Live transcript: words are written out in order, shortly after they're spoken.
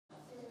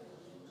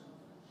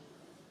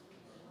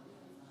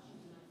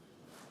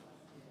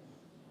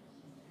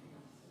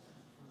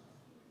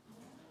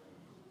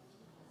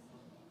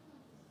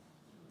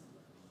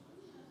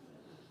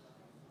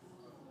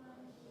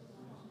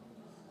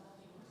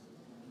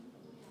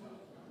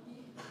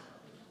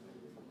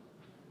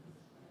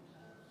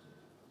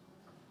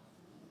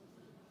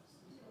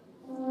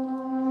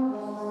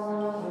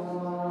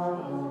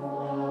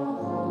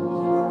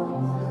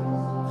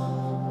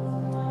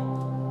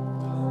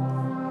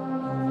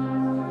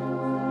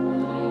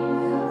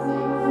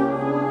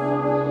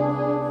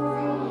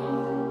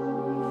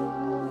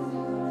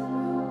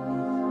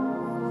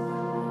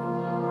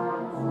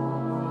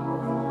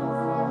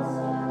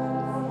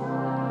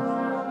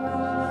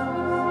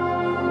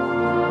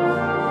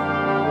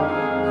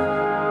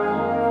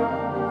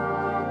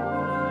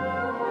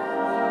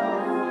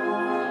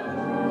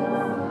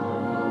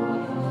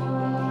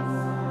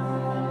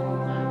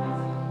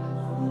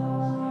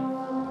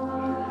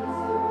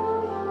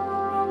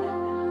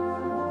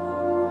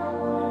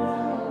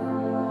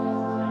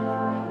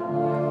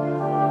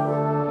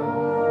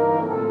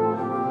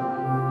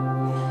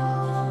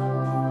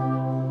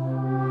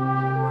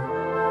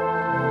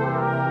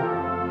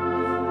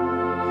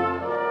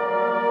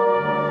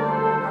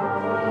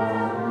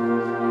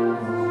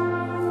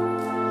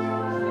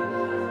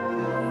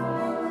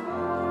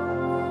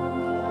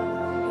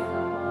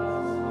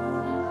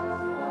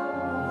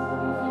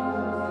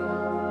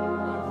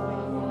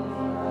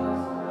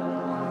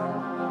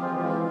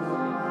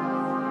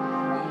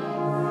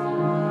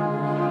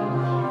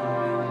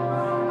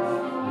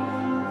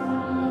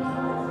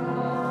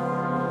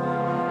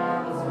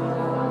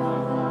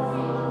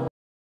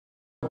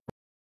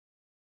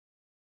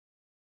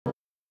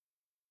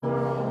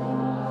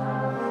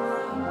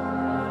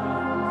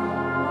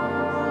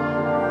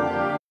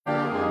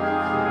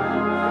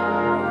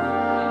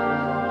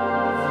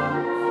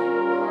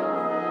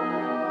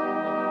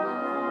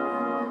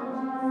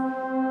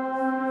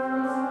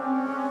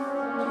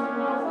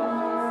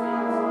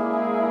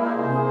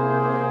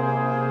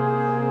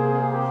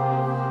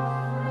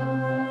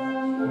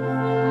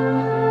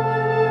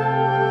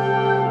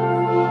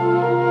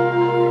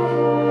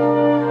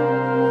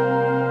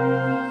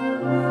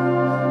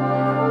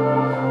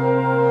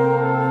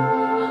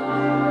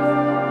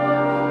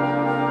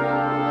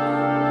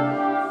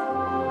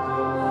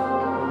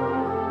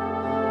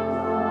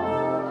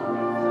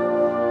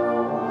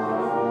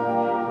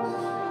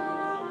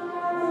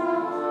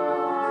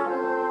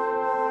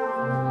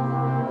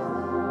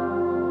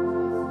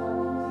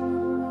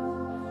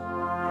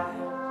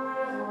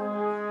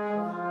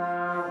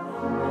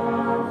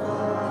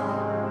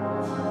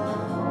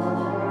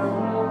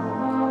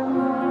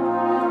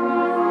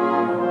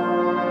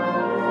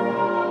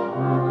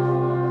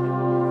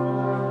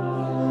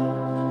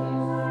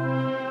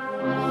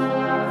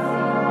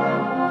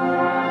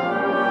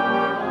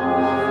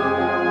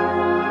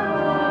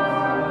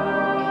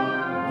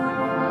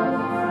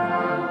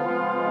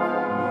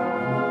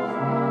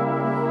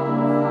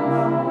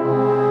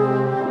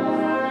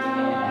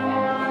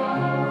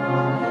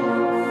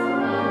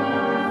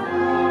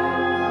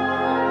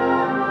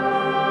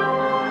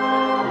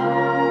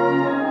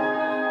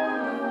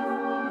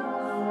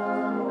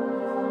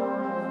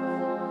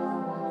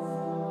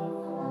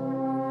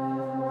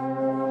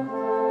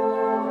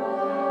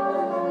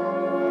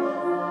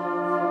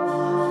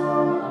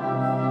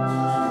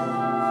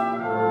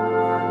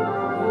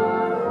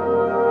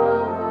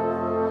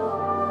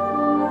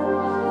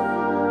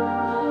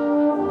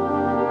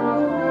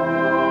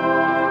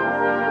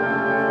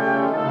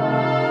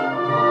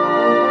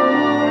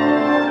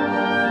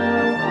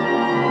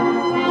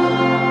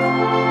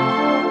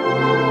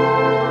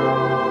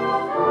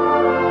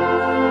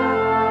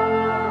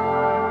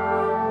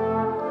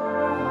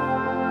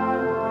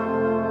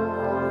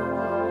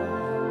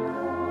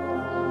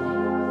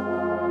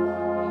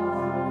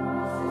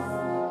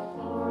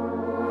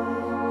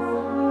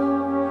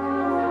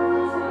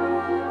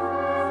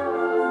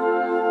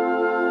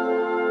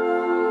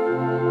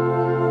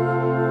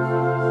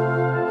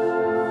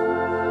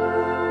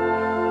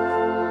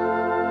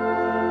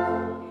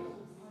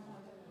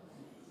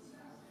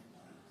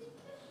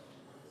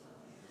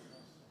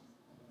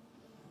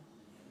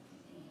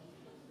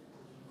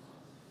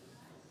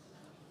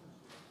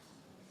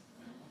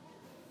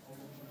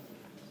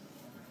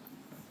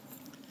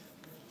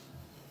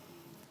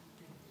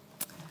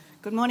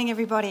Good morning,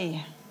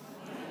 everybody.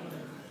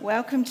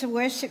 Welcome to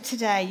worship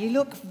today. You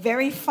look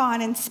very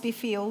fine and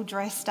spiffy, all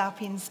dressed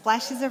up in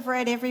splashes of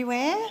red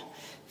everywhere.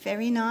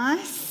 Very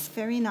nice,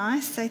 very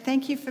nice. So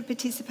thank you for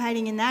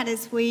participating in that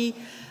as we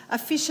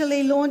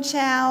officially launch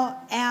our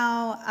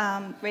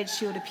Red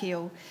Shield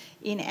Appeal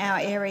in our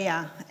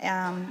area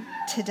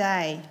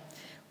today.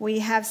 We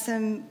have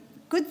some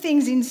good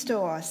things in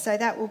store, so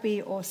that will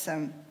be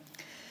awesome.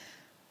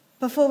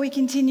 Before we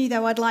continue,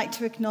 though, I'd like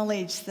to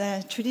acknowledge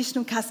the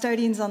traditional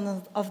custodians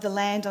of the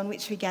land on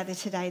which we gather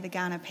today, the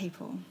Kaurna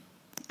people.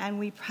 And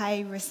we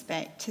pay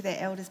respect to their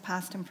elders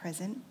past and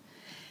present.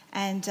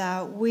 And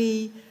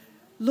we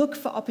look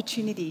for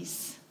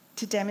opportunities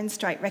to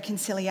demonstrate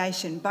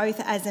reconciliation, both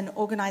as an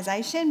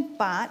organisation,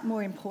 but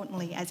more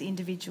importantly, as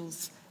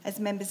individuals, as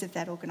members of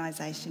that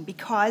organisation,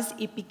 because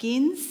it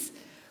begins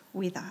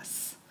with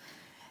us.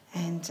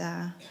 And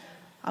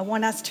I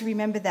want us to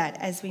remember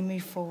that as we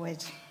move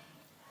forward.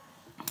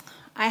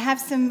 I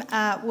have some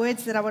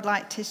words that I would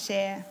like to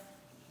share,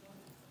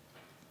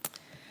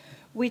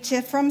 which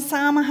are from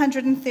Psalm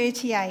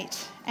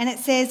 138, and it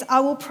says, "I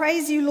will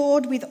praise you,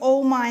 Lord, with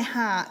all my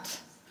heart.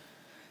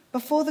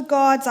 Before the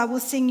gods I will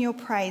sing your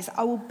praise.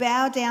 I will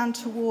bow down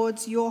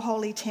towards your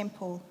holy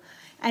temple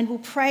and will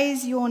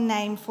praise your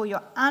name for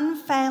your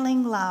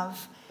unfailing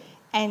love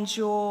and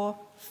your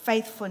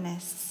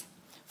faithfulness.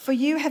 For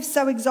you have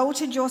so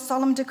exalted your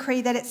solemn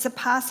decree that it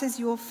surpasses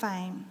your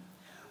fame.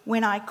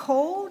 When I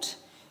called,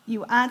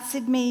 you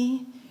answered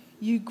me,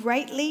 you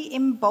greatly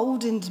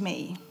emboldened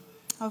me."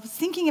 I was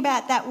thinking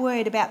about that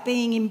word, about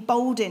being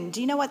emboldened.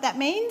 Do you know what that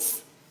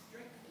means?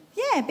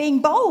 Yeah, being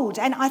bold,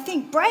 and I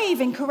think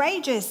brave and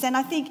courageous. And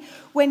I think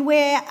when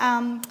we're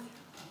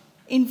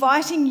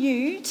inviting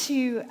you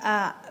to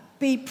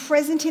be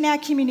present in our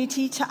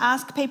community, to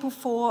ask people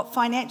for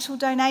financial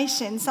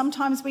donations,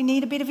 sometimes we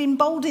need a bit of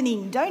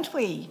emboldening, don't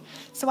we?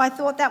 So I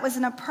thought that was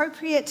an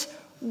appropriate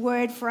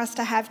word for us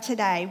to have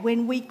today.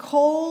 When we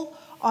call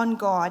on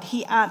God,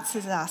 he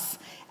answers us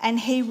and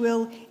he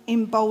will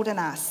embolden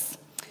us.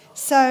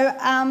 So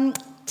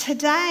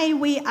today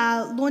we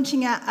are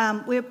launching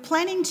we're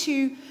planning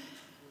to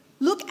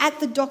look at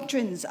the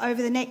doctrines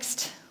over the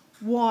next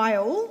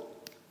while,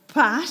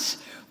 but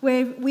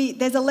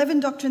there's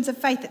 11 doctrines of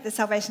faith that the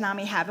Salvation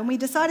Army have, and we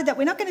decided that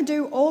we're not going to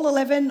do all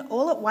 11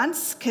 all at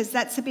once because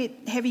that's a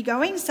bit heavy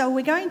going, so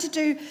we're going to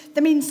do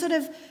them in sort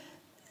of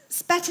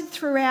spattered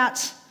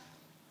throughout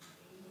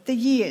the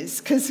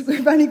years, because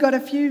we've only got a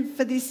few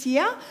for this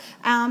year.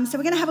 So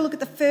we're going to have a look at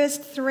the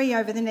first 3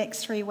 over the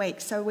next 3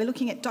 weeks. So we're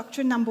looking at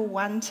doctrine number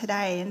 1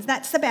 today, and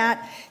that's about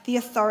the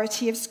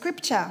authority of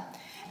Scripture.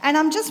 And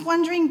I'm just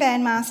wondering,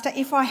 Bandmaster,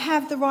 if I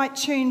have the right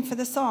tune for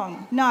the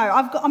song. No,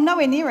 I'm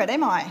nowhere near it,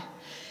 am I?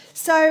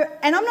 So,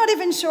 and I'm not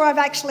even sure I've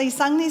actually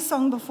sung this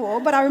song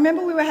before, but I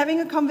remember we were having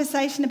a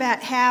conversation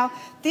about how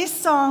this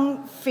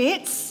song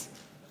fits.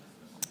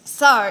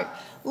 So,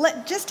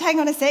 just hang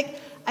on a sec.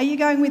 Are you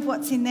going with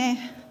what's in there?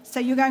 So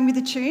you're going with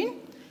the tune?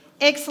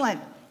 Excellent.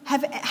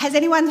 Has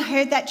anyone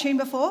heard that tune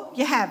before?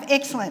 You have.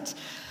 Excellent.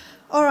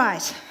 All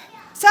right.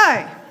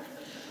 So,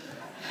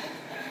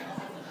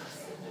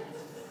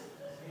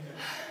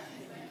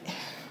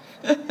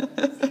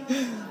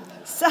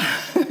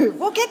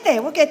 we'll get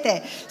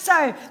there.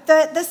 So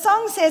the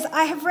song says,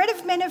 "I have read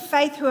of men of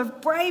faith who have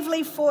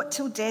bravely fought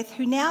till death,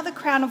 who now the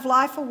crown of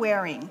life are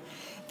wearing.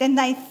 Then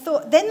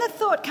the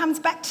thought comes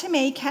back to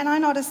me, can I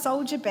not a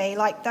soldier be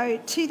like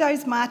to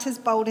those martyrs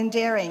bold and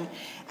daring?"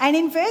 And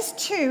in verse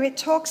 2, it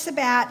talks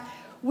about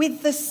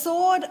with the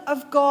sword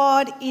of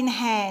God in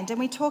hand. And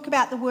we talk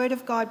about the word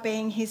of God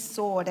being his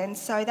sword. And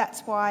so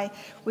that's why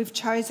we've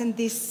chosen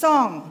this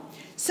song.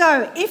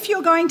 So if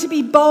you're going to be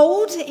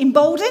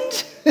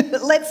emboldened,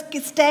 let's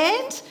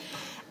stand.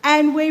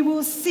 And we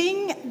will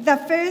sing the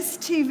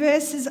first 2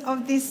 verses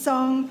of this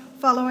song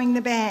following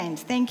the band.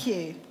 Thank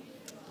you.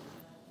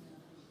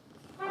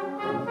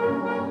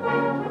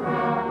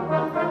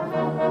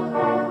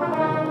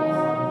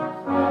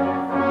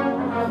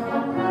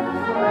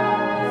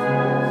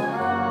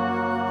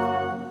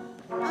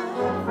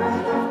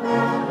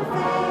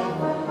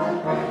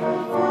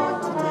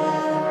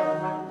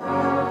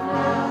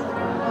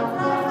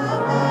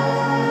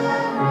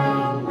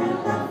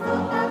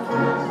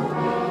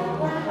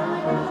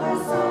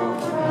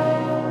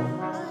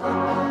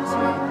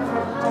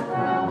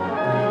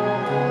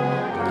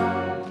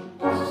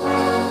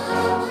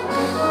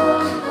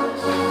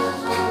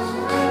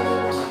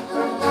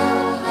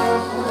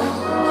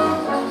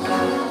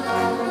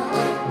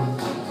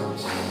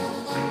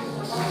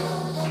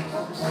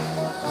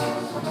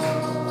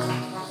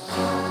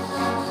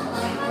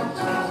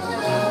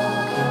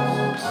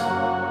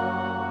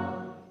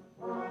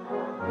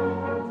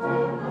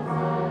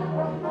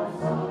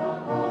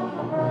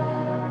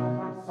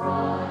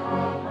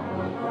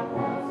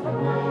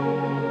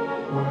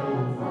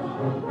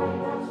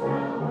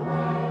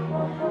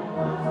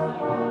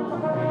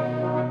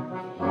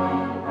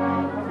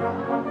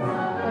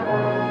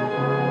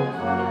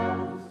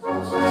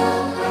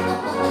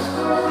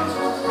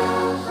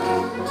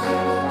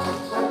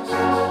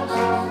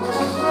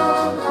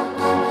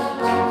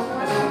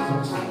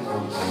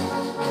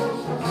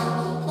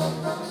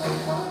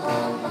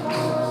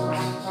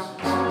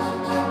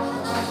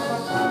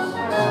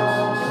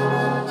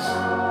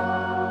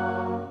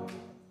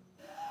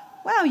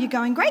 Wow, you're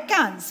going great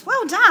guns.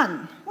 Well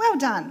done. Well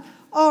done.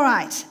 All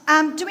right.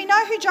 Do we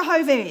know who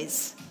Jehovah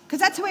is? Because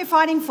that's who we're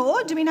fighting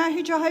for. Do we know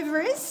who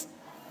Jehovah is?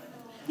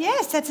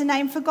 Yes, that's a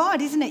name for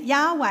God, isn't it?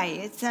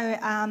 Yahweh. It's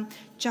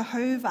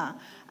Jehovah.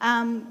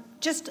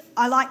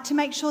 I like to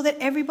make sure that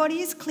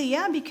everybody is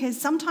clear, because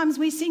sometimes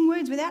we sing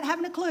words without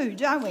having a clue,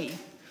 don't we?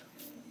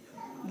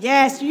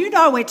 Yes, you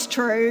know it's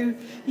true.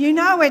 You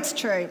know it's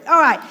true.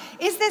 All right.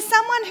 Is there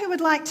someone who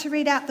would like to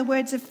read out the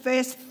words of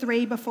verse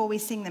 3 before we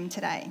sing them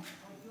today?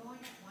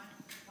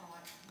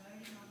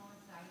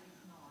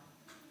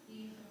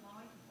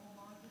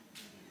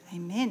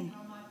 Amen.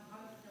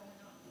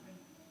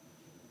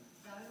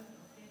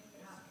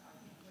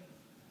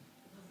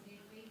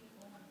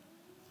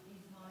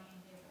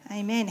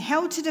 Amen.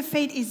 Hell to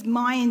defeat is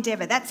my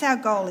endeavour. That's our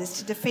goal, is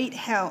to defeat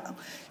hell.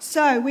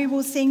 So we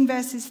will sing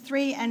verses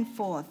 3 and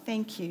 4.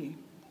 Thank you.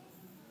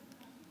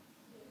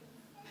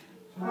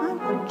 I'm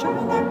a joy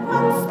that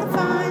wants to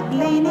fight,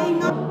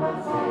 leaning on.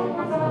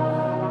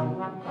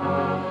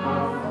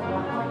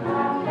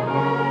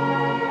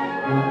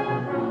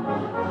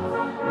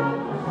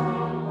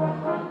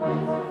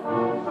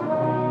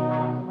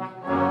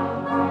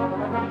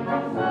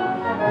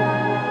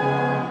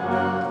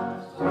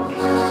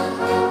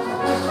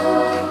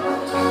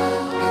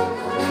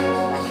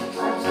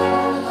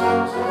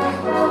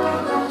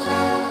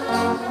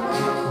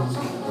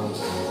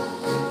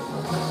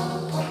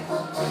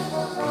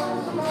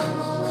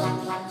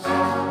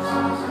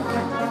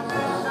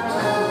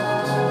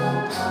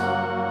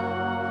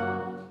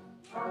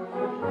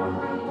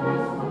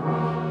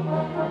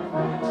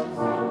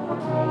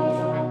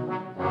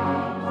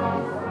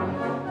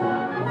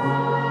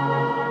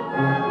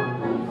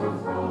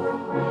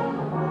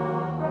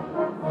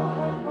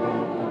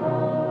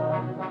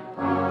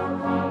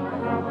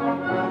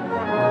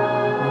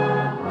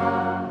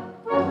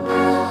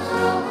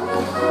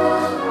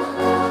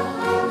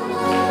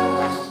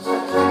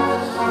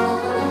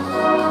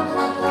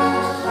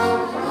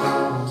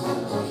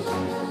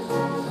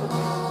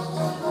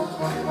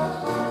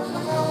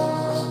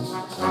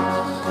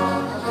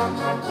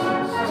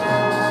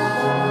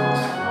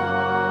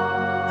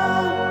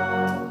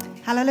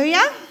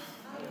 Hallelujah.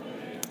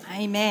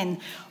 Amen.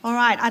 All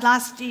right, I'd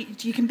ask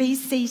you can be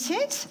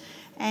seated,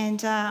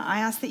 and I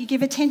ask that you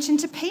give attention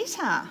to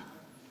Peter.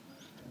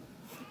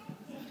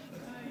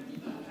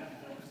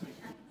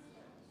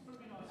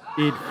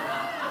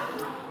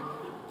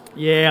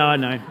 Yeah, I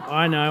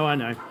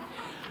know.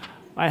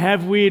 I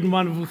have weird and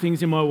wonderful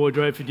things in my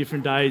wardrobe for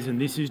different days, and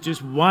this is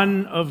just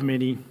one of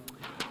many.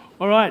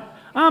 All right,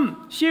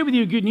 share with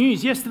you good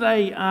news.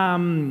 Yesterday, our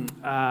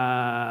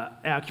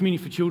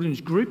Community for Children's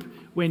group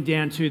went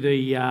down to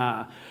the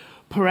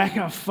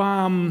Paraka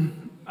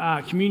Farm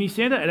community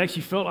centre. It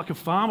actually felt like a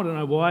farm. I don't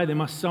know why.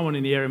 Someone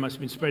in the area must have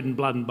been spreading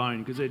blood and bone,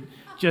 because it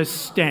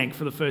just stank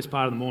for the first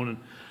part of the morning.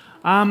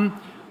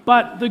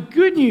 But the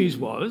good news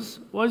was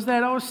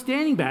that I was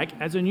standing back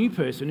as a new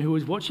person who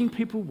was watching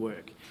people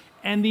work,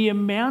 and the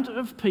amount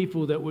of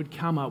people that would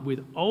come up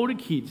with older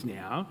kids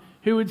now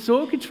who would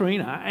saw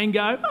Katrina and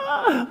go,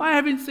 I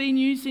haven't seen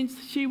you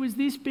since she was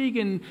this big,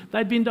 and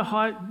they'd been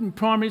to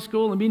primary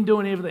school and been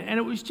doing everything. And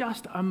it was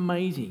just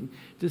amazing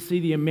to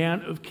see the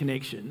amount of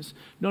connections,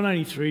 not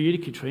only through you to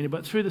Katrina,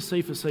 but through the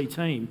C4C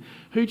team,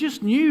 who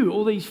just knew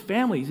all these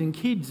families and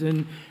kids,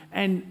 and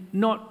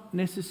not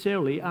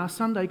necessarily our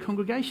Sunday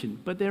congregation,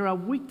 but there are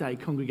weekday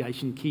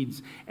congregation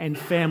kids and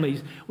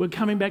families. We're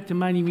coming back to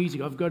Money Music.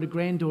 I've got a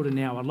granddaughter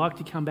now. I'd like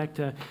to come back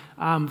to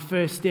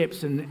First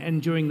Steps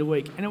and during the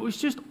week. And it was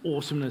just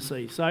awesome to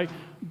see. So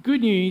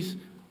good news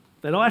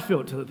that I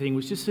felt to the thing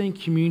was just seeing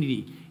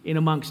community in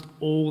amongst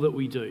all that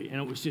we do. And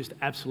it was just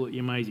absolutely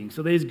amazing.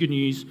 So there's good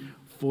news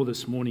for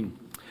this morning.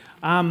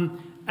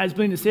 As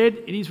Belinda said,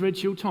 it is Red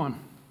Shield time.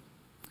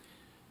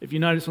 If you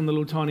notice on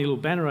the tiny little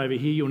banner over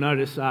here, you'll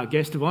notice our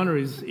guest of honour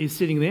is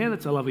sitting there.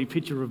 That's a lovely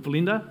picture of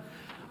Belinda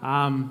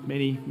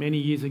many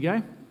years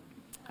ago.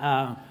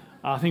 I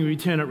think if we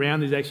turn it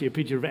around, there's actually a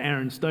picture of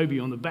Aaron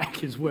Stobie on the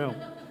back as well.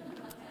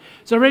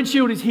 So Red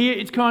Shield is here.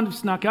 It's kind of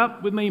snuck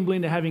up. With me and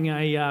Belinda having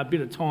a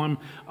bit of time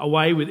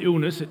away with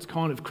illness, it's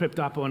kind of crept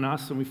up on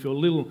us, and we feel a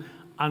little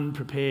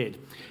unprepared.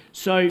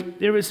 So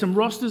there are some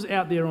rosters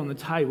out there on the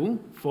table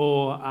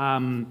for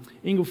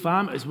Ingle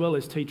Farm as well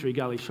as Tea Tree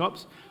Gully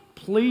shops.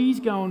 Please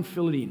go and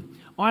fill it in.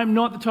 I'm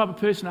not the type of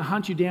person to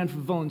hunt you down for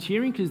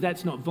volunteering, because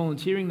that's not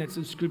volunteering, that's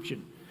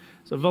subscription.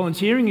 So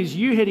volunteering is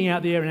you heading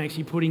out there and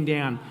actually putting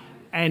down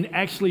and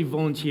actually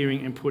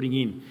volunteering and putting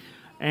in.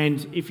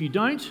 And if you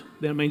don't,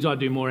 then it means I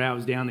do more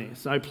hours down there.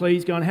 So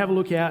please go and have a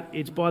look out.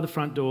 It's by the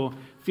front door.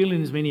 Fill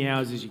in as many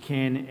hours as you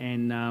can.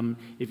 And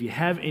if you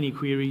have any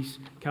queries,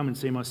 come and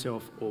see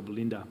myself or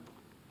Belinda.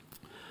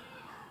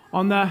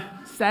 On the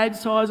sad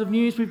side of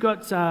news, we've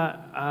got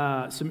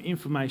some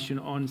information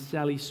on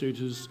Sally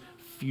Suter's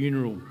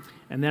funeral,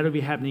 and that'll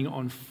be happening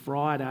on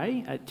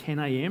Friday at 10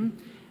 a.m.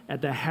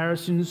 at the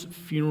Harrison's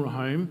Funeral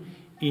Home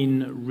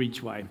in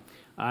Ridgeway.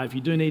 If you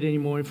do need any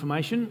more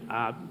information,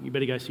 you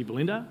better go see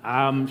Belinda.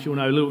 She'll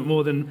know a little bit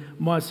more than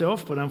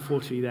myself, but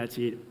unfortunately that's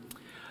it.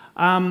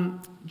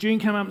 June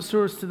came up and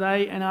saw us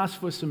today and asked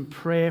for some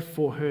prayer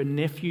for her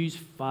nephew's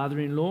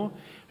father-in-law,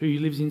 who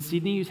lives in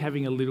Sydney, who's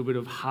having a little bit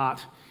of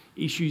heart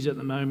issues at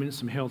the moment,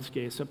 some health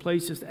scares. So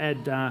please just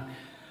add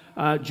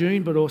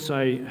June, but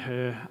also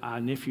her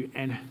nephew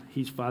and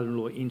his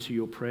father-in-law into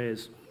your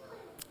prayers.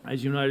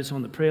 As you'll notice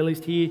on the prayer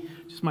list here,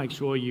 just make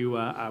sure you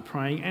are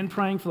praying, and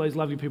praying for those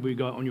lovely people you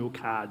got on your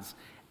cards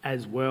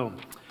as well.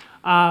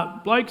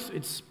 Blokes,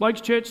 it's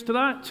Blokes Church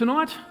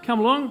tonight. Come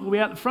along, we'll be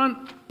out the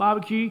front,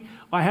 barbecue.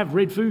 I have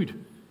red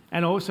food,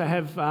 and I also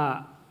have,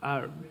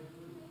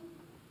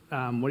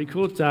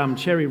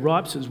 cherry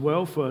ripes as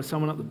well for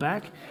someone at the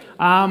back,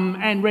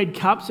 and red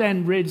cups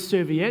and red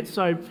serviettes,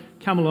 so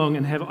come along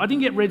and have it. I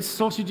didn't get red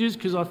sausages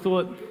because I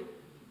thought,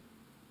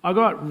 I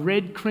got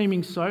red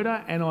creaming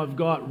soda and I've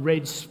got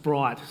red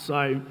Sprite,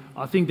 so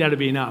I think that'll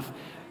be enough.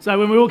 So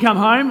when we all come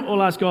home,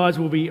 all us guys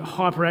will be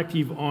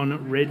hyperactive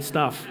on red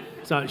stuff,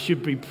 so it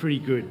should be pretty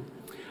good.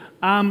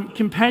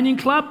 Companion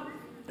Club,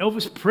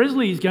 Elvis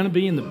Presley is going to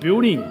be in the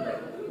building.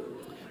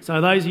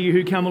 So those of you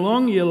who come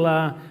along, you'll,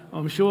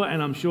 I'm sure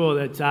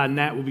that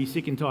Nat will be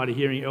sick and tired of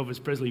hearing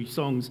Elvis Presley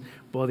songs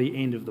by the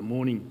end of the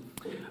morning.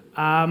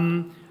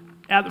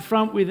 Out the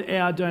front with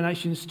our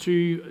donations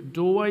to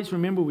Doorways,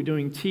 remember we're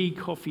doing tea,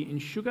 coffee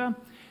and sugar.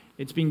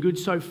 It's been good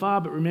so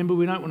far, but remember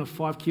we don't want a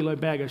 5 kilo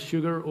bag of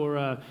sugar or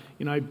a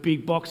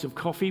big box of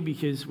coffee,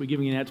 because we're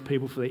giving it out to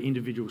people for their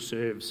individual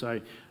serves.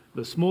 So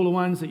the smaller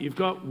ones that you've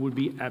got would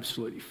be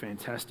absolutely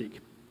fantastic.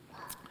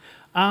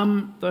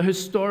 The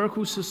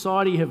Historical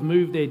Society have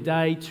moved their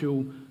day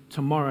till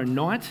tomorrow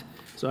night.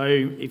 So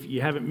if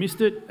you haven't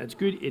missed it, that's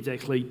good. It's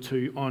actually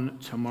on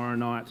tomorrow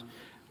night.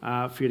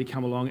 For you to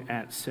come along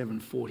at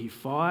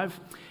 7:45.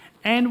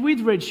 And with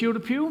Red Shield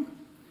Appeal,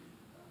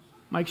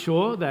 make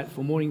sure that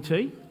for morning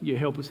tea you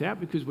help us out,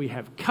 because we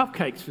have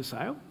cupcakes for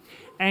sale.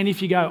 And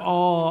if you go,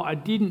 oh, I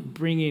didn't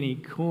bring any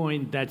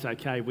coin, that's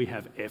okay, we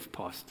have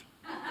FPOST.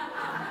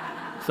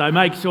 So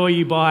make sure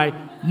you buy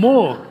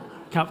more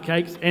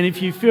cupcakes, and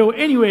if you feel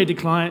anywhere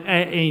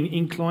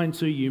inclined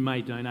to, you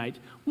may donate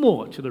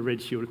more to the Red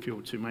Shield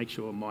Appeal to make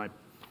sure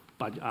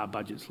our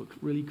budgets look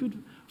really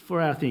good for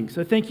our thing.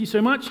 So thank you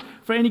so much.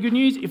 For any good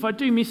news, if I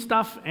do miss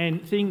stuff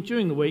and thing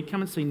during the week,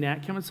 come and see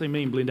Nat, come and see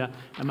me and Belinda,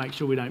 and make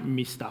sure we don't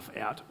miss stuff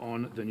out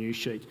on the news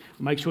sheet.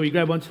 Make sure you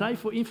grab one today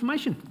for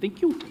information.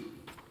 Thank you.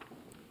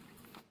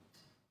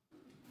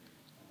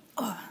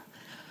 Oh.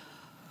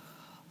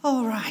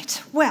 All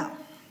right, well,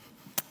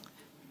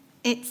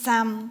 it's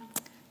time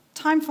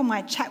for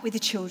my chat with the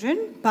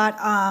children, but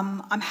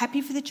I'm happy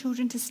for the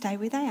children to stay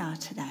where they are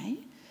today,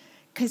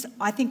 because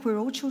I think we're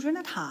all children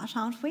at heart,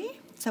 aren't we?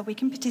 So we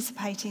can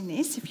participate in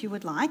this if you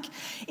would like.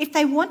 If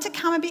they want to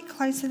come a bit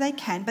closer, they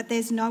can, but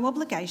there's no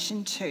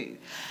obligation to.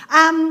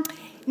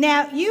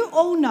 Now, you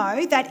all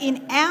know that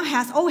in our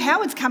house... Oh,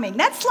 Howard's coming.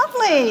 That's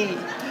lovely.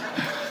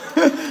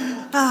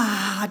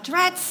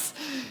 Drats.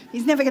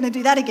 He's never going to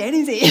do that again,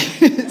 is he?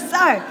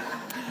 So,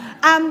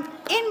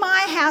 in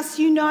my house,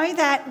 you know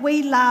that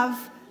we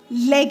love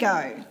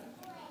Lego.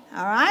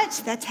 All right?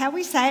 That's how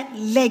we say it,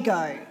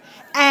 Lego.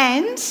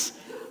 And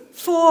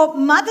for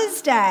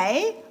Mother's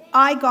Day,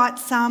 I got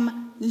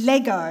some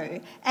Lego,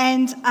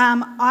 and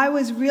I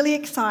was really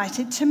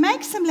excited to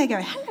make some Lego.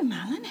 Hello,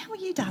 Marlon. How are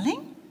you,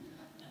 darling?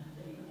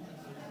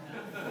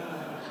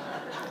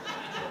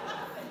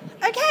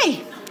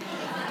 Okay.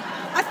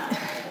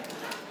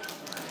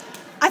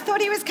 I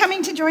thought he was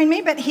coming to join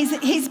me, but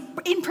he's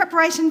in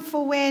preparation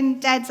for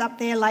when Dad's up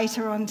there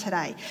later on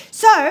today.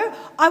 So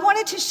I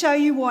wanted to show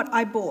you what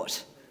I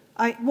bought.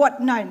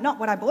 Not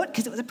what I bought,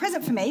 because it was a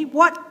present for me.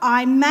 What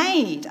I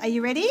made. Are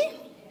you ready?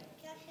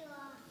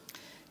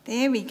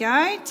 There we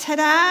go.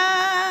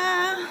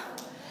 Ta-da!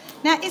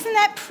 Now, isn't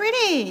that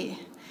pretty?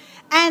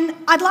 And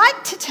I'd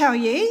like to tell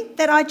you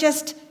that I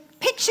just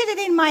pictured it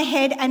in my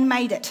head and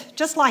made it,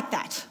 just like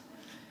that.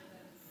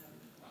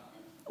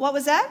 What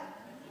was that?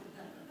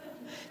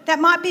 That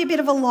might be a bit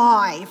of a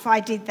lie if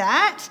I did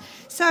that.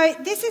 So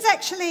this is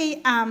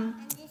actually...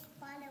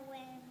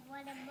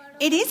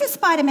 It is a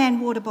Spider-Man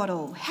water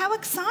bottle. How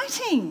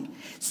exciting.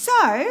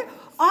 So,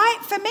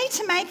 for me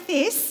to make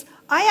this,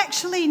 I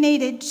actually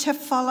needed to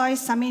follow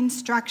some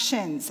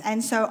instructions.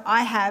 And so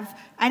I have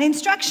an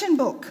instruction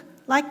book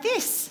like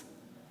this.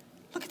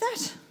 Look at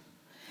that.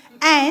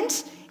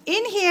 And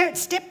in here, it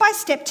step by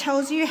step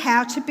tells you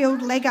how to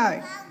build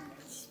Lego.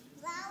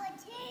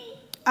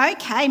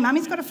 Okay,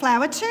 Mummy's got a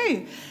flower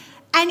too.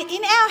 And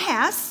in our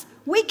house,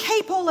 we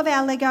keep all of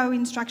our Lego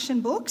instruction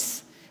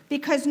books,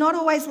 because not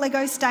always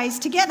Lego stays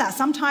together.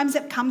 Sometimes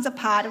it comes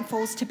apart and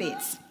falls to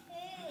bits.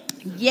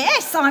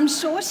 Yes, I'm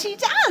sure she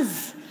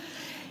does.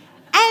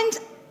 And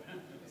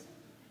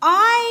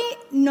I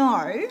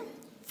know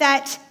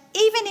that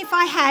even if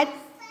I had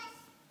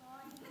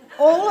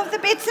all of the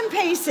bits and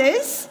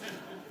pieces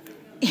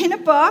in a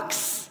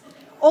box,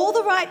 all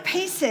the right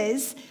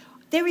pieces,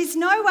 there is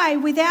no way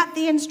without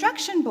the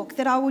instruction book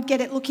that I would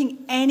get it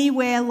looking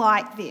anywhere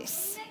like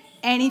this,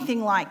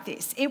 anything like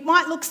this. It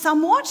might look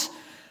somewhat,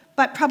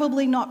 but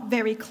probably not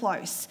very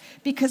close,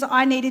 because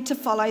I needed to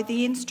follow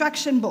the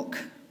instruction book,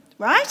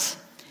 right?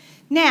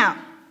 Now,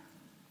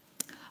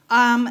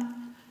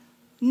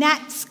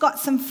 Nat's got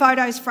some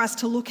photos for us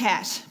to look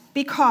at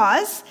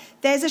because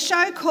there's a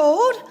show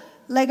called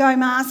Lego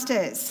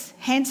Masters,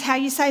 hence how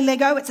you say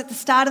Lego. It's at the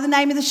start of the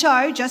name of the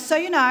show, just so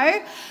you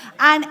know.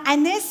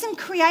 And there's some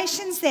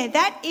creations there.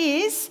 That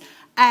is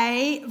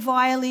a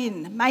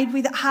violin made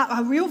with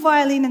a real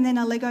violin and then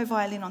a Lego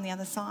violin on the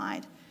other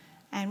side.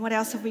 And what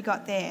else have we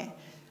got there?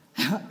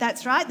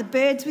 That's right, the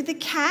birds with the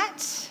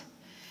cat.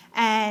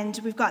 And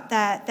we've got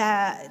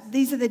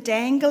these are the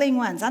dangling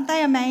ones. Aren't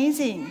they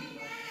amazing?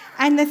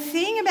 And the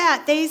thing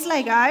about these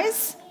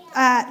Legos,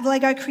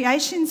 Lego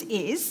creations,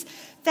 is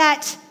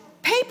that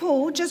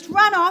people just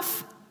run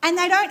off and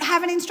they don't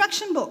have an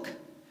instruction book.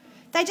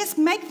 They just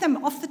make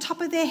them off the top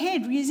of their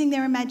head using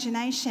their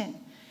imagination.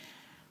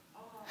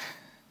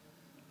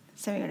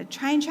 So we've got a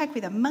train track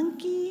with a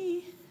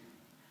monkey.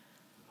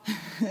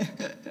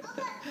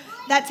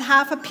 That's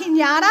half a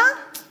piñata.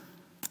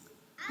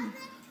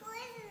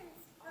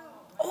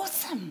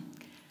 Awesome.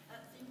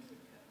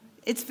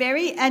 It's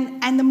very,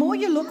 and the more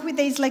you look with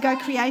these Lego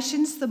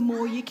creations, the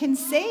more you can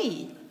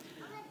see.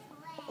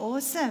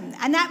 Awesome.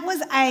 And that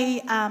was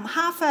a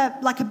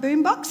like a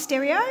boombox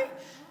stereo,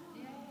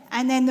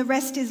 and then the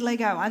rest is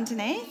Lego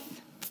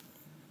underneath.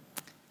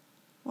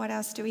 What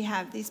else do we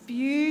have? This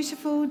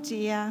beautiful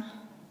deer.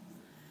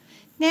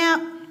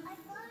 Now,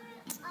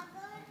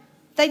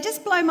 they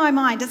just blow my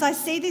mind as I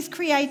see this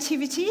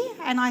creativity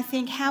and I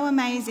think how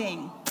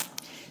amazing.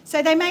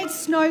 So they made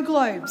snow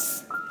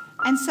globes.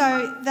 And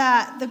so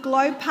the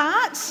globe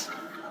part,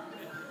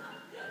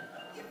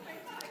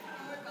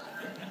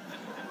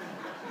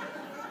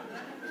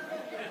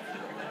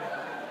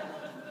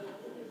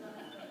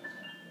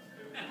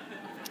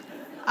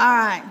 all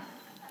right.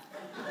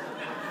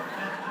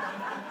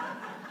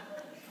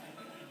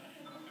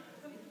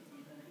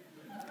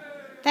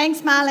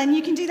 Thanks, Marlon.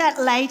 You can do that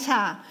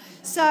later.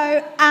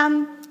 So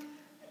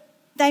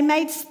they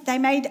made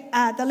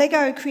the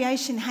Lego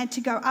creation had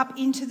to go up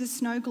into the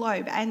snow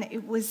globe, and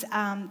it was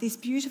this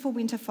beautiful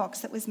winter fox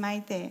that was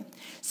made there.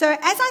 So as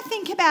I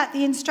think about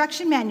the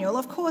instruction manual,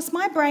 of course,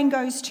 my brain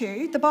goes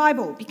to the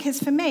Bible, because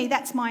for me,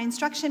 that's my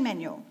instruction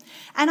manual.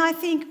 And I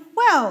think,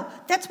 well,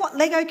 that's what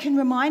Lego can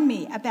remind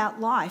me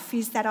about life,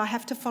 is that I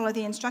have to follow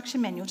the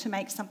instruction manual to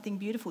make something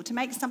beautiful. To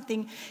make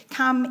something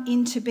come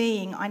into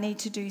being, I need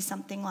to do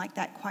something like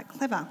that quite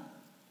clever.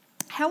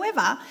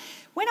 However,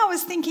 when I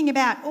was thinking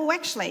about,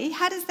 actually,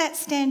 how does that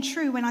stand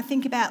true when I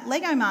think about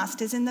Lego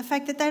Masters and the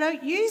fact that they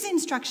don't use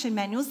instruction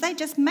manuals, they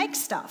just make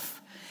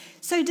stuff?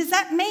 So does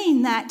that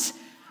mean that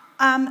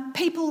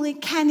people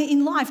can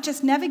in life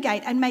just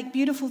navigate and make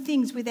beautiful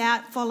things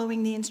without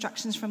following the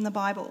instructions from the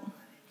Bible?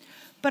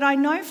 But I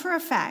know for a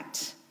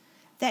fact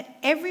that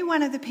every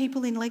one of the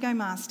people in Lego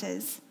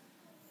Masters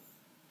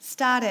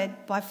started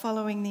by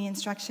following the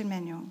instruction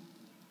manual.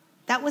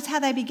 That was how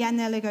they began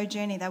their Lego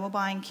journey. They were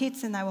buying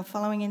kits and they were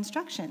following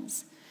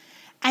instructions.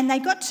 And they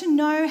got to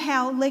know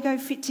how Lego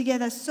fit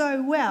together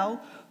so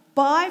well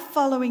by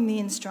following the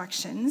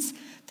instructions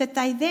that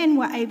they then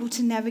were able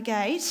to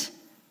navigate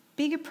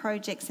bigger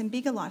projects and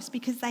bigger lives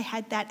because they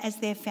had that as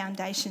their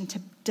foundation to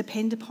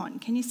depend upon.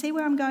 Can you see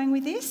where I'm going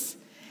with this?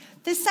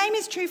 The same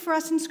is true for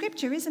us in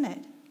Scripture, isn't it?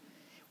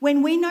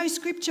 When we know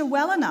Scripture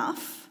well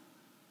enough,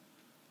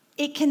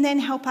 it can then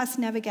help us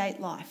navigate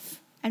life.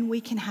 And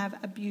we can have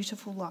a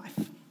beautiful life.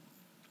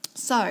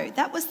 So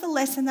that was the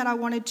lesson that I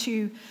wanted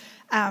to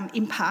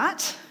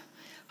impart.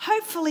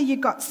 Hopefully you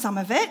got some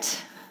of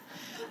it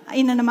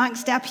in and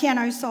amongst our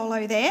piano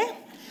solo there.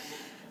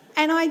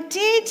 And I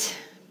did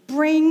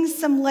bring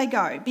some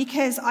Lego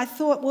because I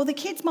thought, well, the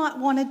kids might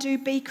want to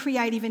be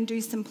creative and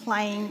do some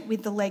playing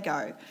with the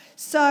Lego.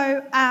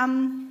 So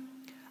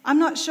I'm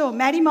not sure.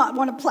 Maddie might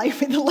want to play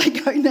with the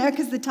Lego now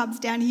because the tub's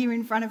down here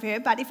in front of her.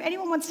 But if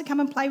anyone wants to come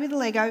and play with the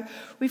Lego,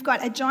 we've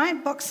got a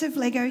giant box of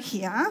Lego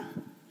here.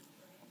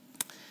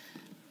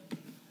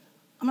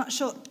 I'm not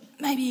sure.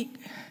 Maybe,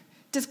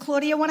 does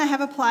Claudia want to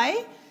have a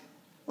play?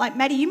 Like,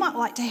 Maddie, you might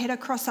like to head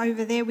across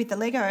over there with the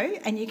Lego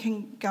and you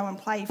can go and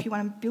play if you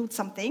want to build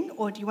something,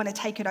 or do you want to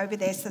take it over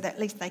there so that at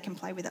least they can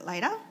play with it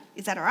later?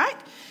 Is that all right?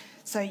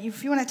 So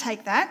if you want to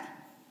take that.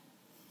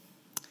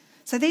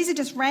 So these are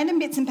just random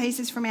bits and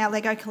pieces from our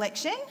Lego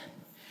collection.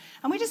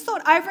 And we just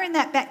thought over in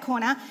that back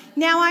corner.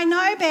 Now I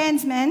know,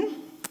 bandsmen,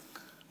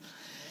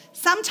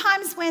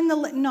 sometimes when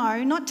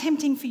no, not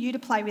tempting for you to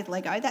play with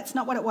Lego. That's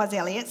not what it was,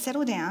 Elliot.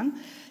 Settle down.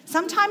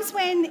 Sometimes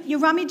when you're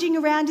rummaging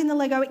around in the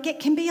Lego, it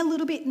can be a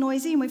little bit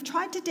noisy, and we've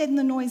tried to deaden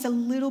the noise a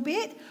little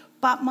bit,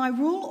 but my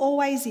rule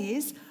always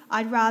is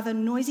I'd rather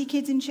noisy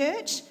kids in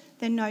church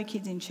than no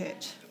kids in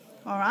church.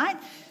 All right?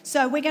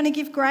 So we're going to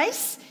give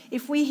grace.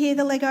 If we hear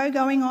the Lego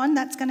going on,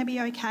 that's going to be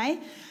okay.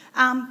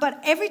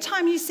 But every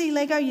time you see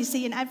Lego, you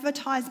see an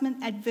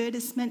advertisement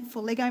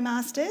for Lego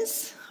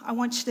Masters. I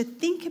want you to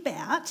think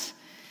about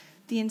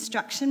the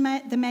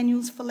the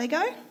manuals for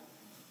Lego,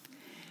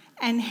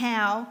 and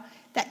how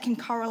that can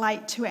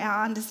correlate to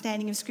our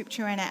understanding of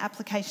Scripture and our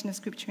application of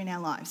Scripture in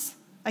our lives.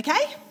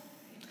 Okay?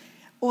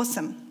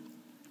 Awesome.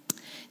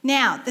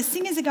 Now, the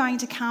singers are going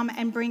to come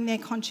and bring their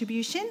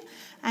contribution,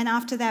 and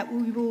after that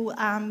we will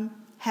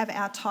have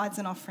our tithes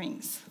and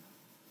offerings.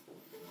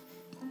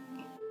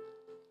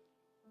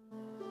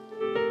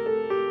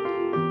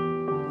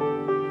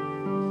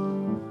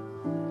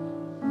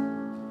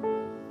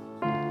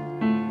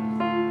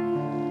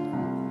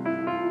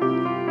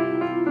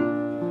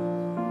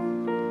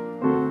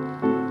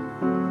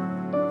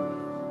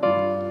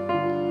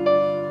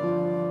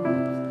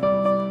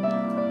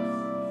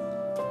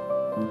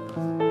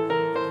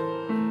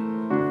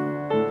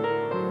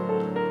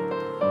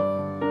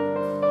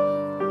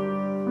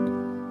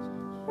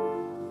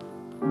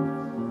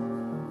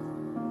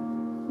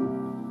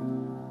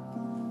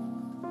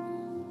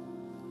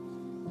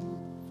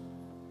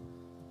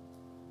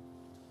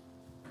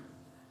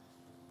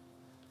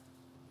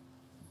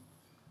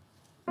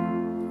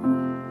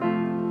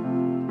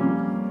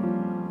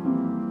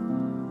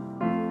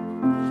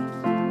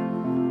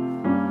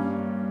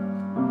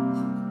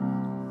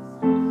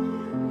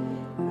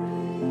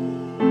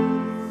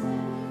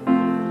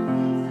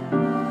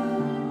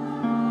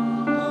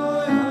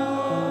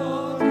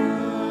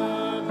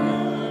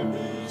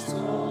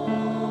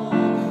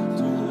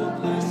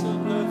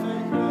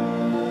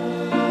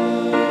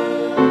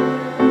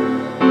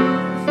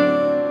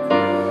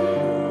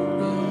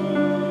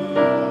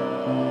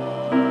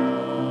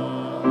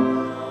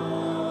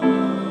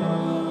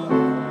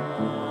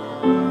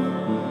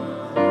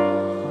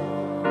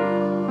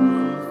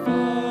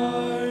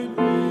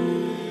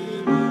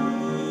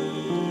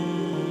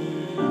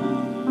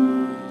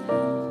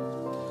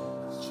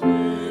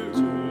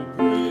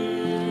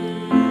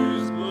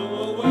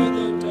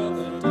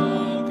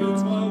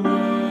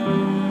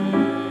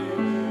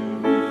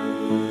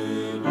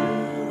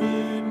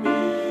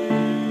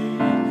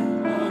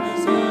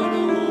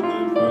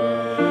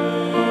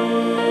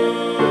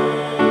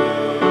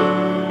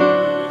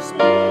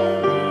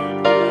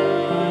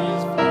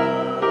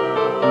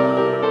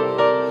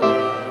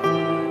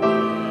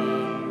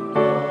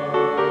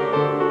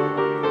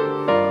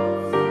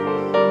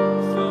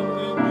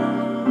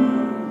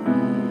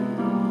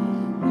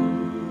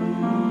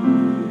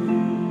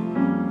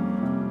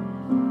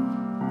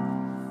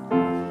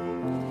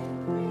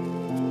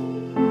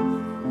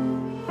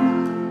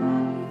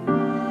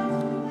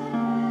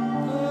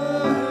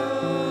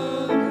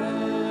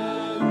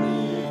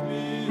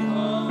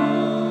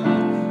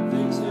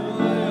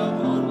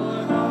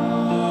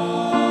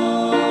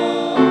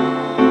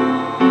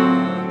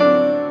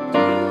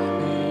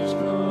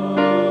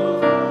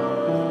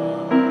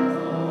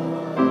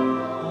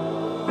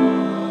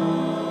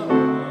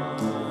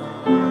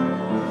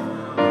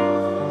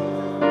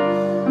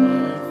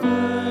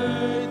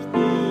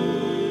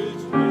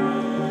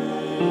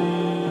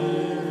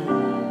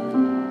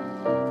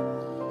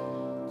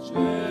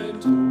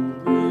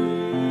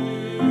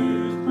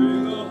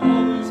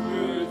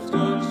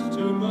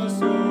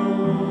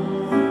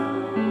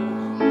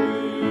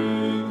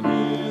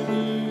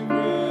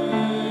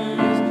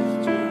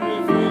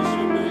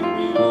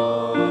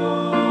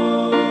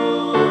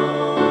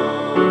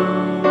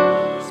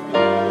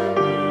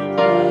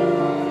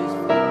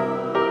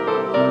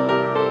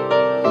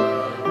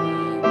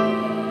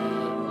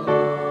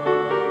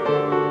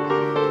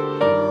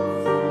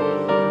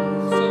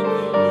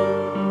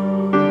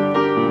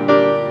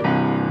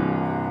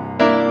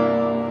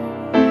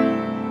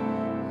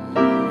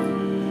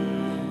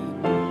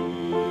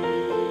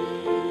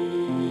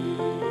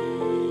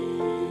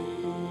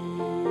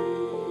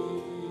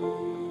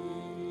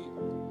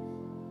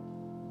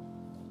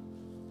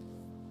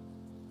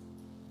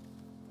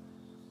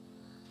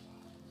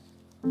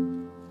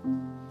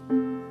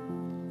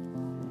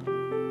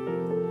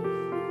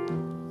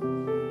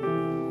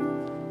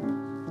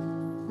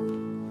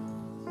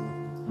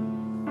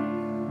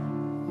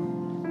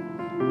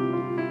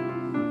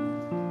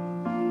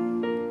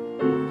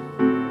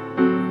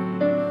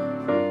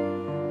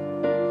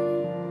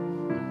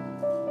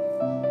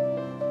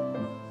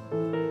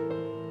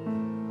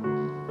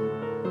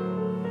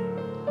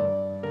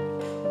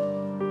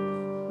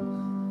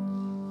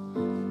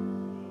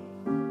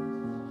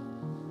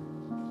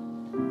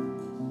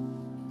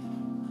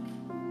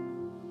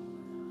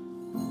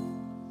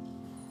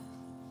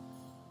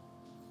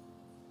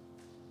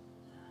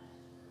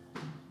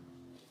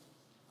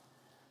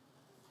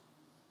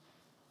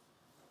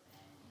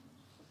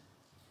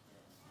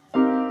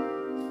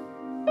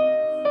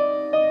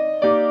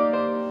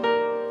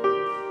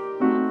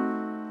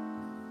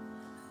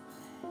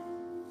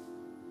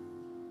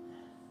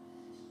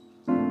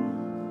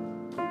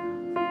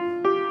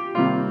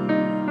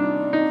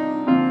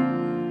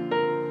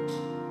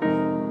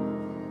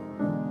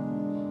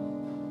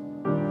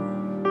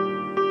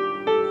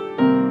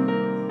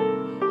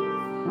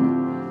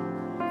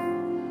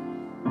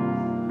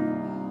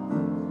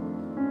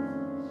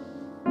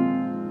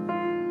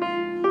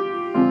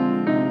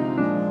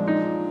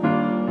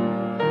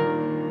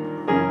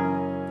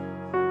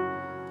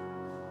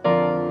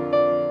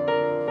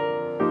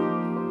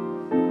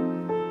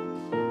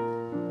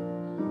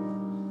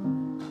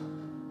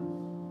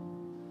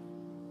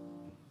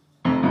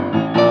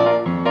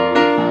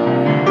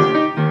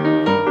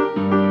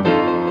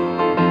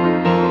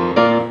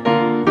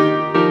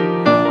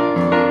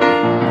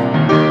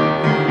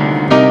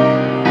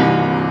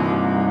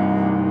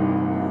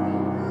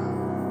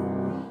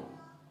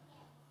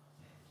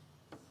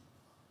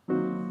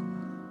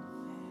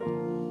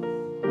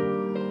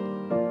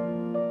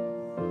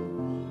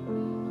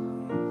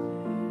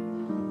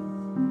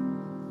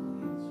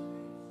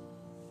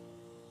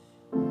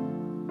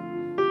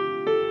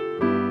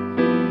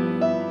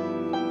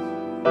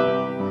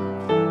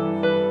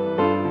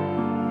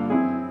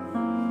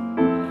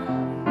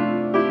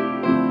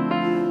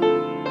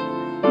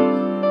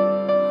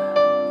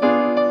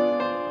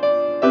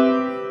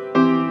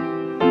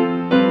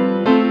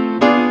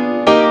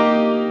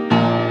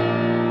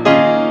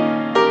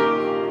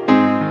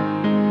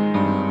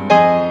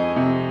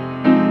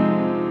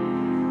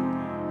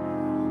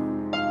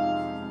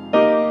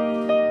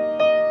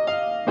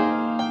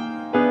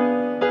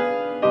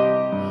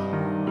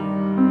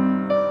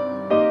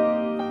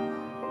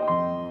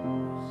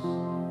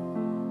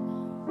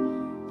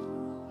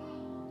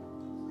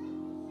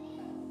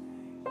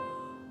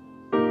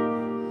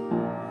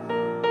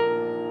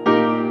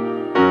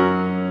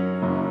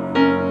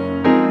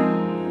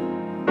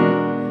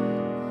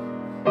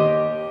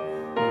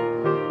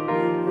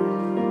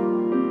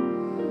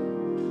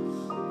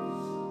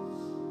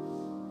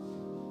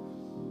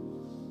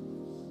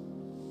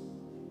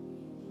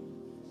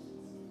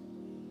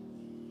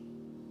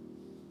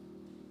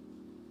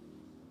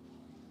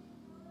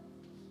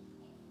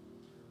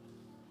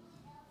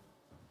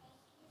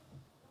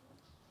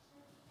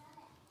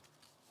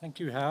 Thank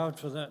you, Howard,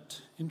 for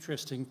that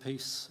interesting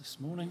piece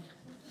this morning.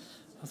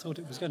 I thought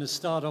it was going to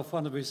start off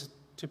one of his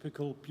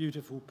typical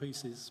beautiful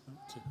pieces,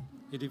 but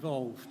it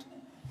evolved.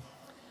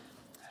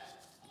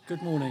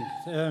 Good morning.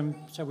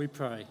 Shall we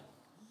pray?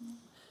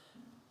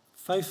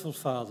 Faithful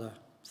Father,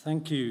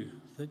 thank you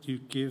that you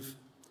give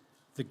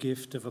the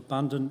gift of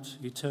abundant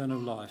eternal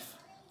life.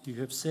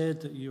 You have said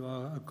that you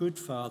are a good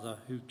Father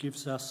who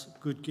gives us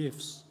good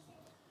gifts.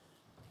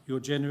 Your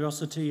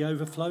generosity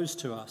overflows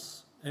to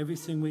us.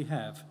 Everything we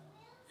have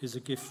is a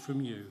gift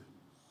from you.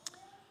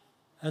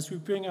 As we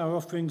bring our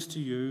offerings to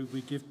you,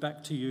 we give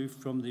back to you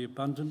from the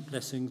abundant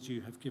blessings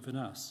you have given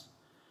us.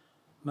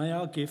 May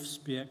our gifts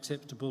be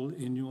acceptable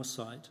in your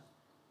sight.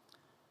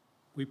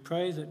 We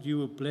pray that you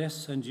will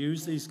bless and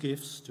use these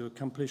gifts to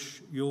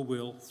accomplish your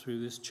will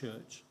through this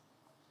church.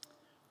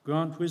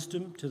 Grant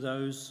wisdom to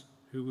those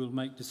who will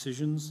make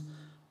decisions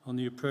on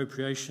the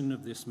appropriation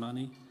of this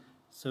money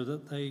so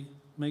that they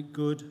make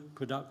good,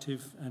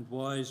 productive and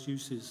wise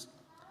uses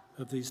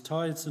of these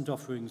tithes and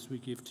offerings we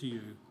give to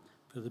you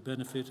for the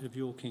benefit of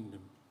your kingdom.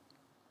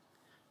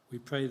 We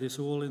pray this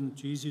all in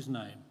Jesus'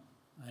 name.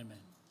 Amen.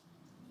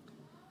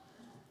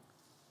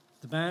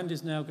 The band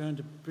is now going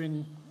to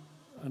bring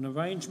an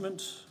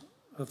arrangement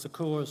of the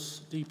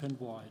chorus Deep and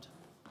Wide.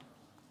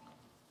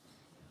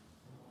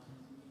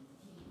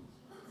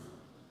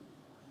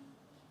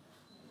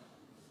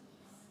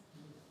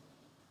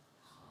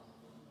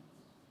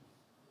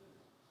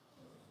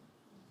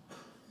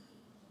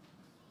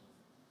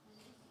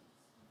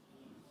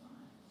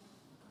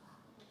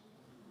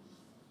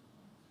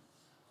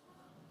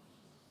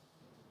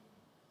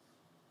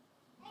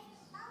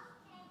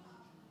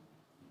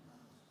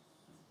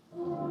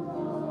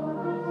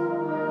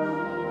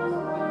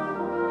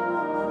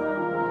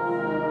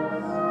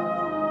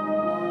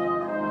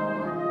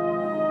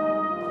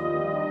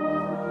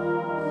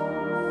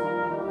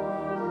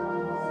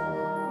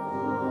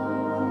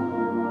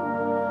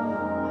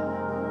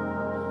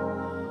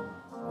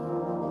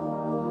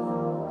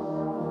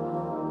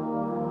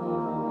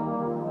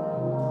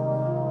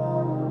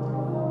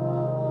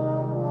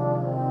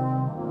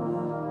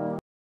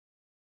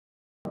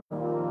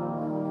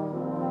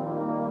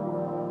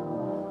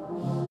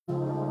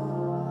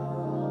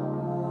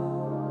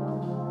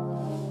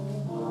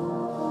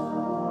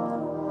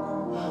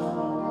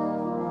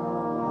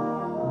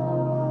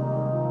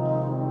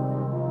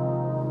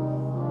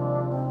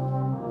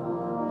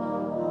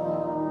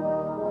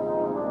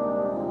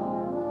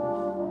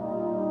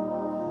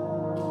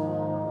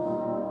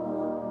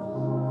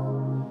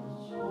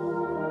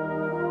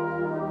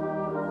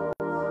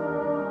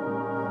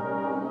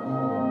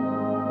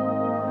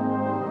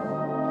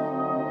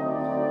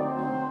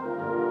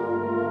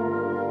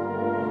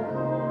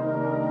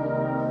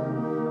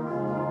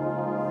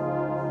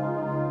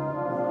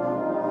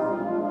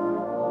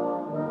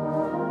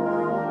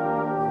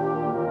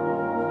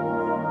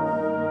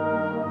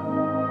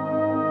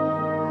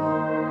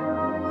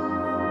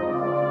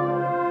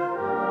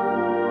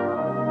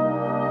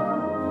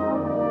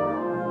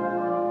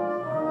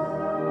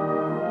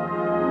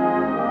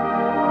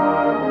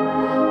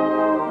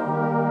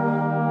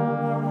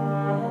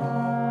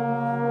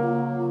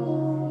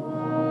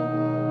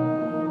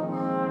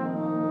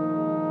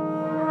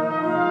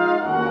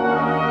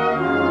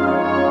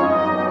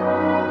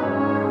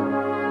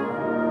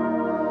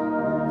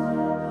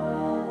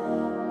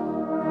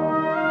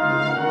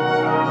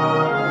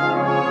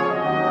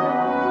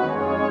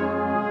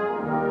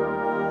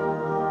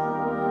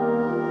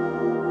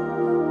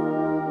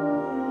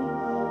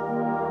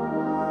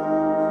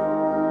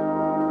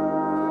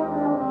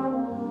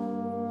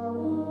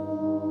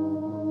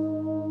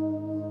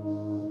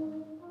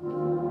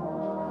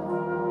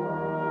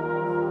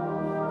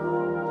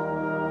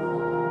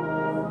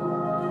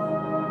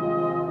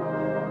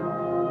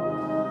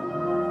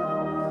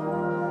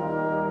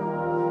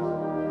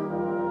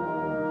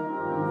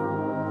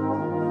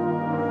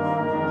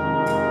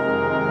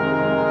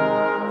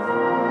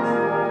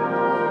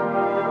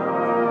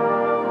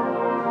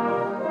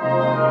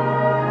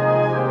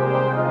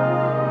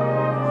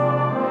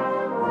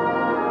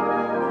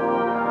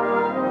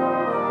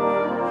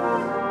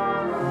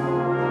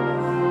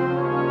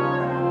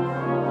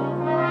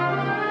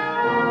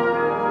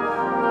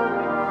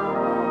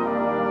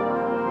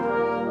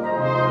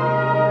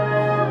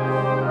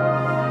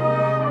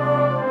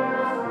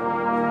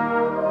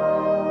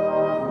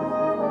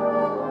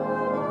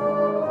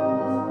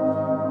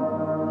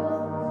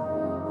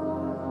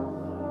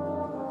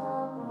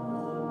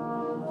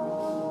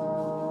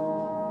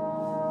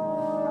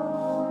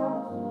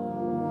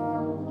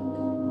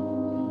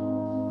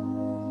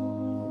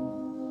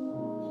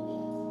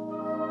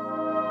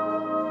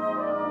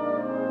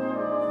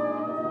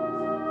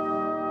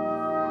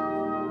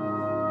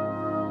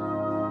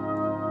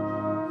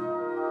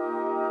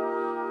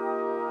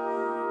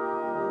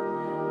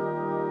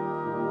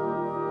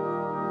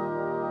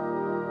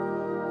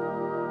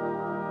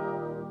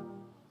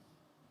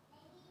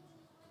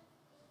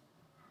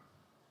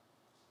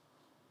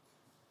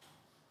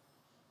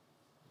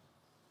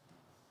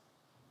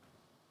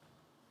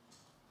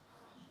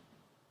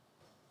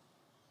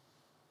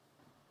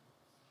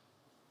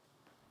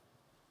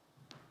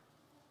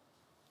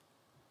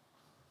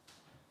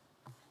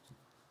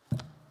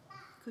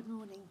 Good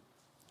morning.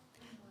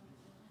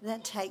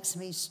 That takes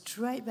me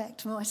straight back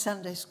to my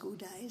Sunday school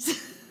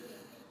days.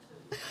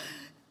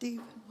 Deep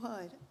and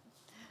wide.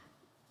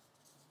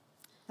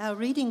 Our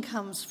reading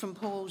comes from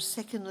Paul's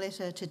second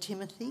letter to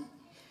Timothy,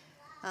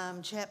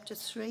 chapter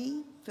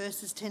 3,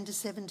 verses 10 to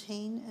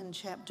 17, and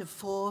chapter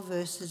 4,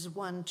 verses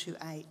 1 to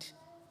 8.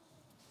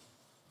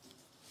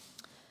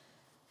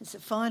 It's a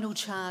final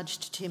charge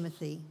to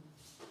Timothy,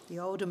 the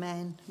older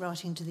man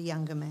writing to the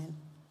younger man.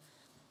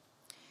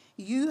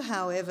 You,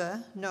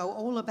 however, know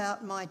all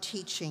about my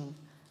teaching,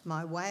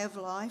 my way of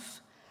life,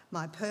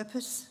 my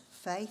purpose,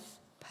 faith,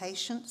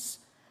 patience,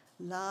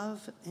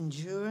 love,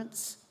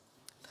 endurance,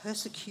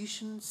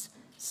 persecutions,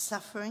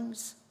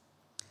 sufferings,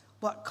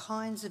 what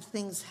kinds of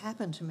things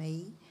happened to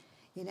me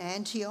in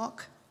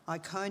Antioch,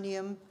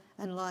 Iconium,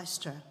 and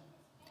Lystra,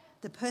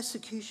 the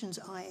persecutions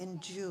I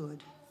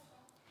endured.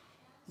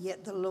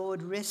 Yet the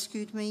Lord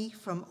rescued me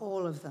from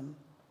all of them.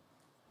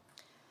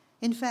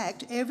 In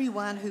fact,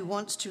 everyone who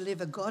wants to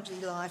live a godly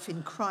life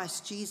in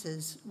Christ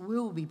Jesus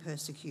will be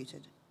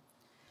persecuted,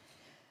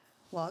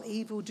 while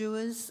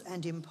evildoers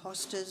and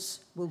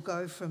impostors will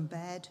go from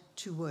bad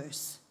to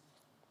worse,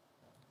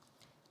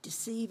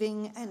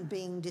 deceiving and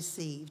being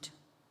deceived.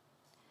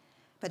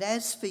 But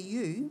as for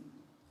you,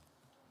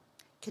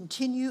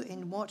 continue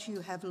in what you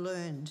have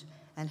learned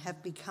and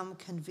have become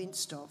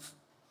convinced of,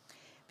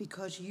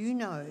 because you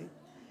know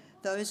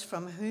those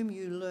from whom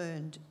you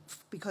learned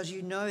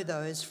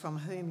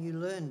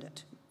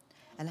it,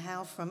 and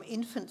how from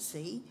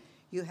infancy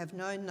you have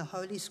known the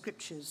Holy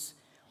Scriptures,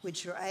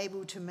 which are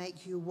able to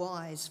make you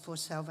wise for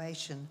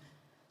salvation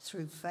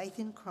through faith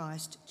in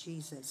Christ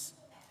Jesus.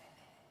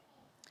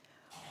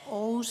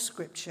 All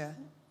Scripture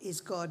is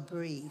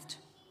God-breathed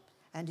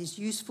and is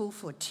useful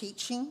for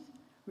teaching,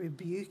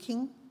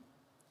 rebuking,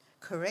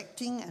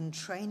 correcting and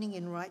training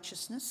in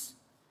righteousness,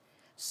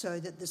 so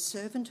that the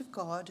servant of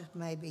God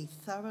may be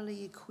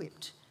thoroughly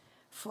equipped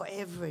for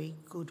every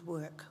good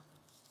work.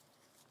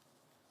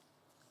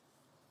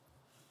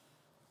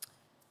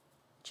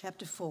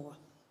 Chapter 4.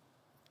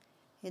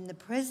 In the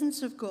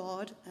presence of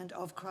God and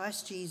of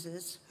Christ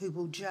Jesus, who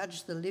will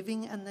judge the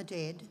living and the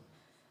dead,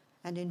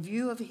 and in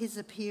view of his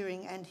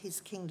appearing and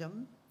his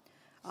kingdom,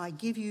 I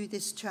give you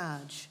this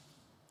charge.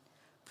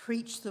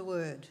 Preach the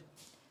word.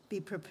 Be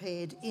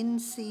prepared in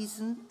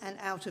season and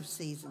out of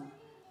season.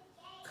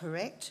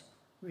 Correct,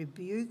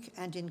 rebuke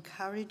and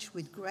encourage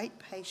with great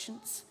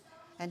patience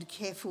and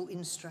careful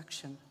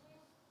instruction.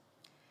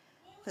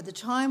 For the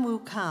time will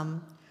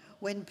come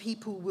when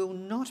people will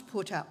not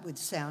put up with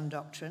sound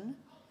doctrine.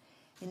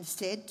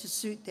 Instead, to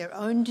suit their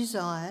own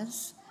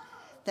desires,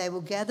 they will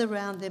gather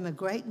round them a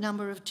great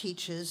number of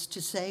teachers to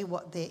say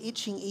what their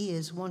itching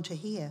ears want to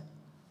hear.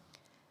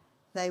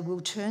 They will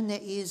turn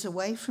their ears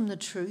away from the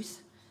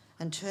truth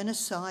and turn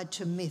aside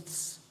to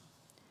myths.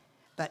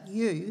 But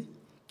you,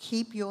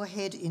 keep your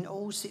head in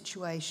all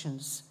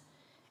situations,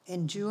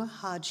 endure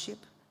hardship,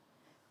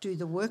 do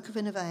the work of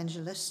an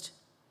evangelist,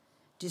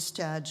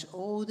 discharge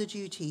all the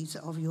duties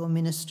of your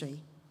ministry.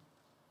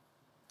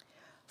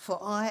 For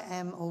I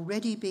am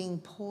already being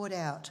poured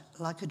out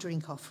like a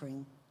drink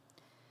offering,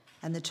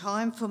 and the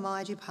time for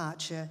my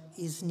departure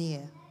is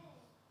near.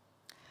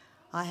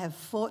 I have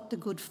fought the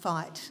good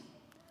fight.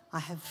 I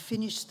have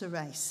finished the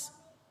race.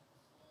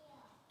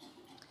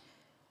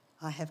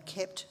 I have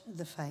kept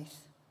the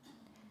faith.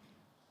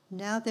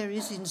 Now there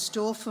is in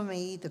store for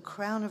me the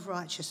crown of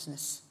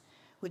righteousness,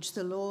 which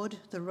the Lord,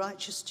 the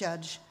righteous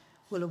judge,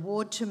 will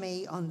award to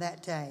me on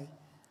that day,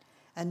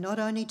 and not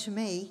only to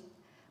me,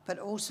 but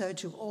also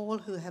to all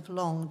who have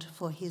longed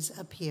for his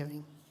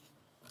appearing.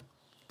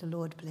 The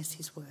Lord bless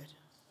his word.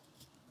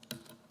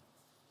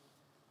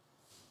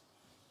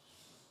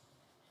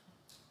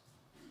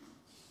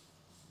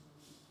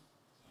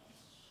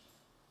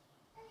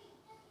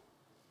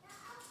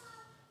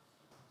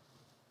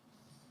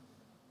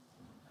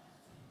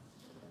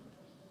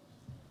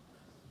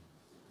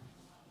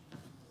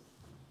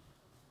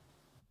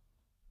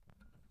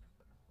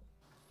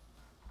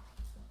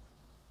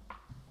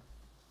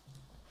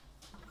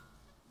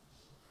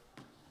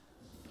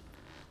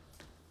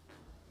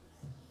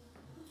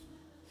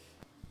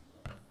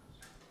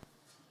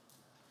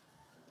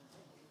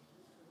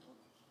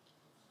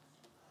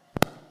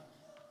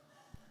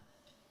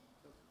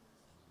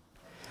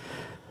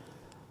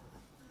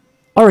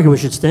 I reckon we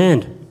should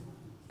stand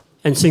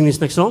and sing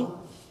this next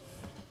song.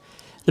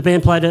 The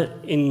band played it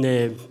in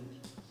their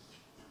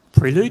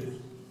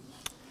prelude.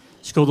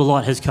 It's called The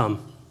Light Has Come.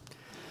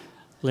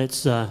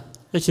 Let's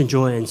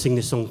enjoy and sing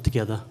this song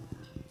together.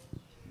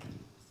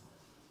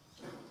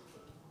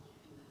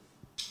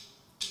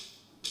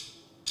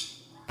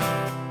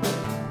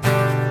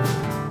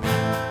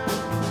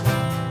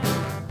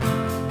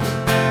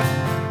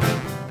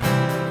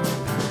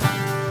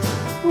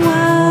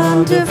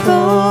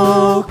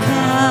 Wonderful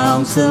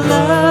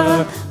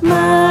Counselor,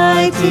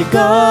 mighty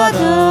God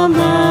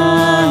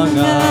among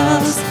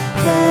us,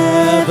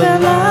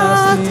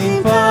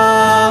 everlasting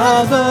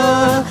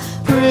Father,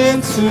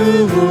 Prince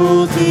who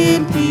rules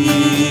in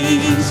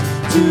peace.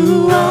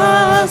 To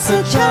us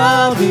a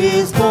child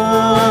is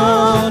born.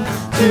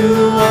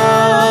 To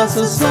us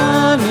a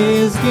son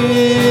is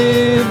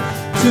given,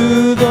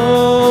 to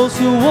those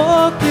who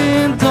walk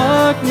in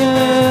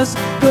darkness,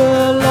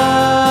 the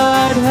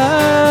light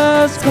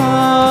has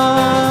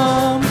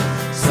come.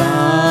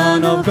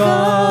 Son of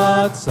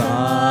God,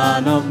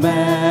 Son of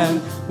Man,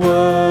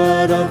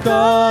 Word of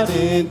God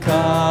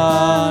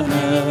incarnate,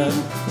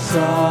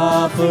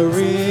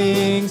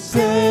 suffering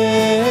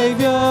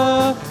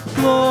Savior,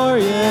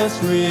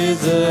 glorious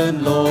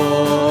risen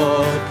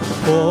Lord.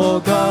 For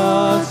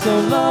God so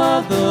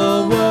loved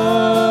the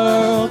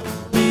world,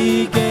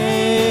 He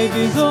gave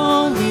His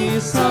only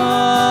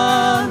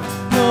Son.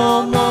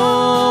 No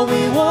more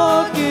we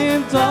walk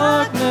in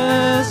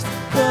darkness,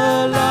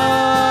 the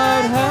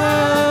light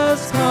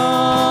has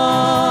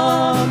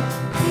come.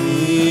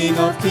 King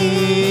of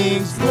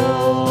kings,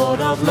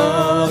 Lord of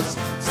lords,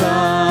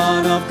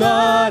 Son of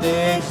God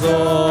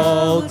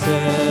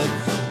exalted,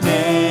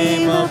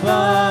 name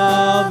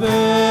above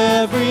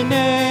every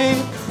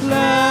name,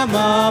 Lamb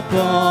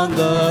upon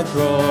the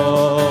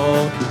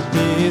throne.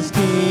 His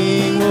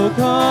King will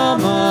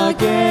come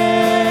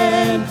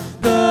again,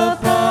 the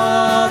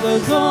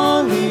Father's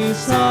only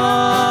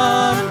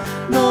Son.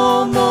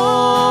 No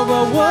more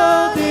a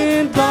world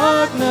in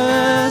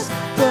darkness,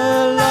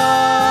 the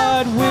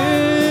light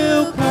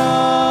will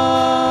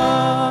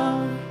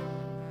come.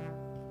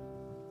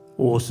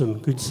 Awesome,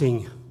 good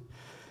sing.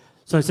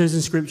 So it says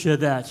in Scripture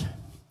that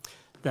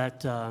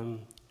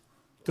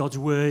God's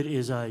word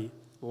is a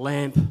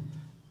lamp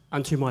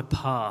unto my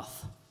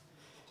path,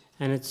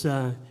 and it's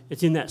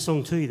in that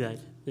song too that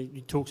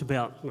it talks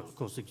about. Well, of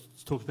course, it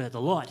talks about the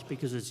light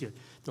because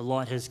the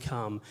light has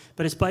come.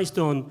 But it's based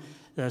on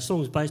the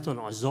song's based on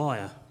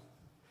Isaiah,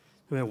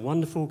 our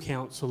wonderful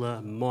Counselor,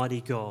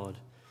 mighty God,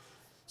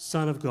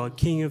 Son of God,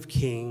 King of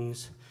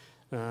Kings.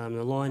 The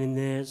line in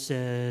there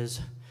says,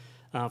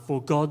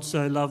 "For God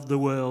so loved the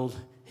world,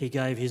 He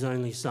gave His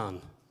only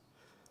Son.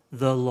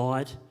 The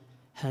light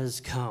has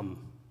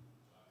come."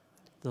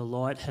 The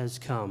light has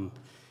come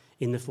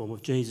in the form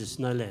of Jesus,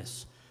 no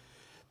less.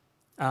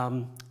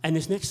 And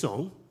this next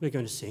song we're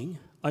going to sing,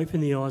 "Open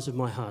the Eyes of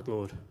My Heart,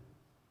 Lord."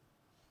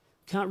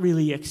 Can't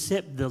really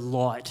accept the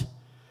light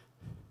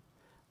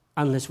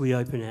unless we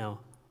open our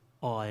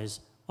eyes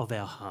of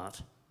our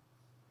heart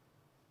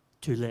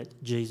to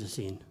let Jesus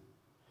in.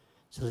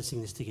 So let's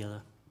sing this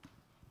together.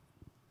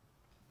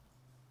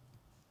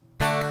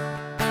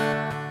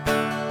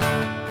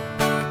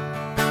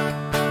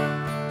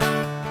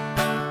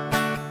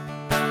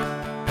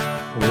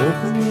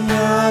 Open the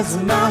eyes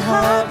of my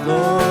heart,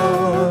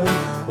 Lord.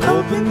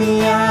 Open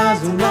the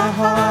eyes of my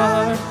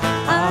heart.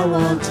 I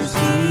want to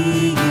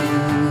see you.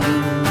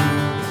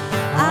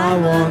 I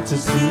want to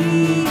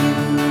see you.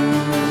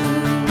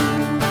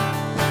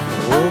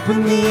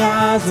 Open the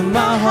eyes of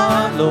my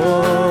heart,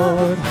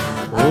 Lord.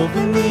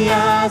 Open the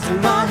eyes of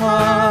my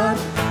heart.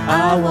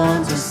 I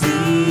want to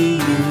see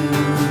you.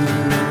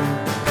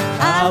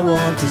 I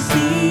want to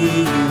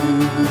see you.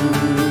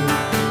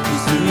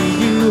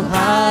 You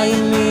high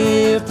and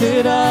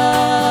lifted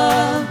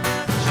up,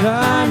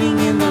 shining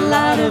in the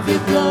light of your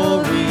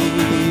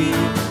glory.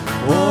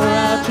 Pour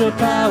out your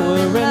power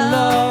and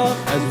love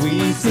as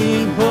we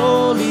sing,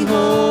 holy,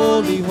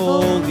 holy,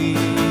 holy.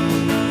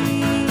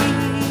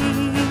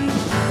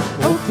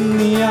 Open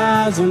the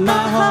eyes of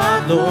my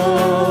heart,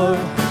 Lord.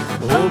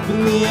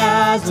 Open the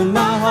eyes of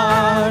my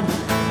heart.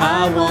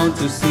 I want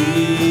to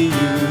see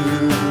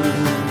you.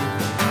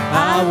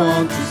 I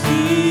want to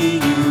see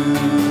you.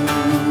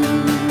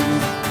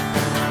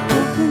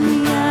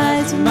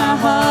 My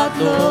heart,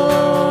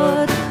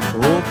 Lord,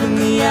 open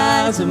the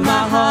eyes of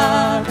my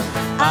heart.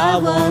 I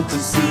want to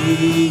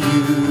see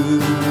you.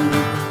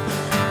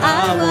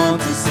 I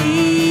want to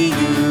see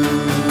you.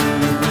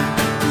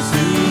 To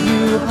see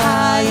you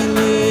high and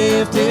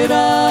lifted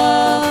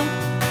up,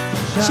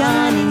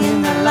 shining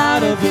in the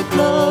light of your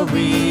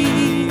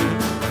glory.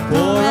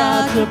 Pour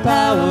out your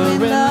power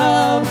and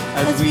love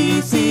as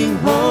we sing,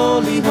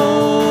 holy,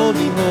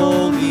 holy,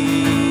 holy.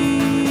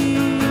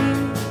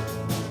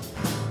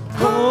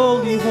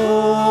 Holy,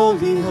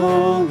 holy,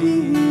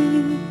 holy,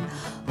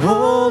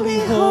 holy,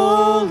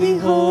 holy,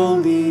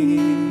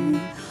 holy,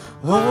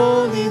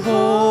 holy,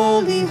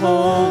 holy,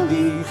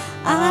 holy.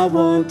 I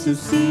want to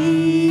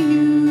see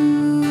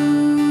you.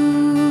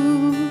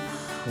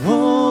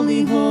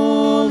 Holy,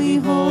 holy,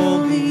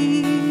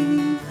 holy,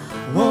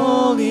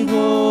 holy,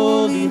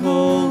 holy,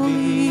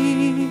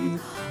 holy,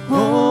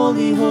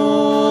 holy,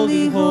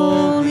 holy,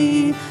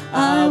 holy.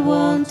 I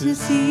want to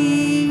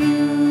see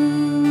you.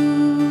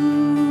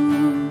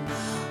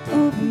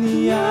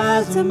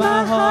 Eyes of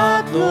my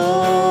heart,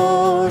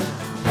 Lord.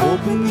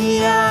 Open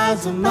the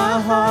eyes of my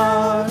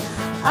heart.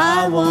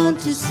 I want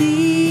to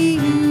see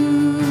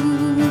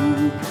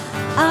you.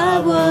 I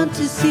want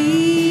to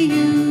see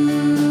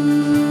you.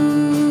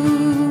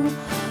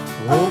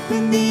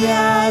 Open the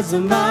eyes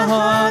of my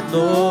heart,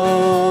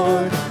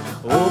 Lord.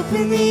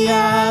 Open the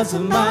eyes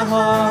of my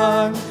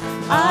heart.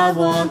 I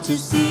want to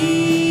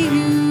see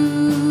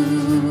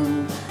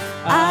you.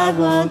 I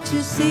want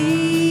to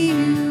see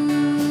you.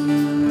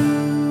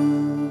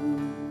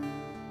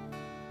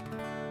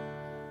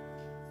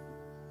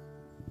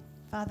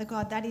 Father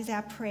God, that is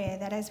our prayer,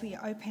 that as we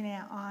open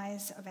our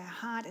eyes of our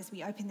heart, as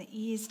we open the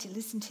ears to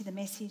listen to the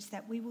message,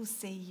 that we will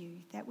see you,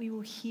 that we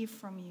will hear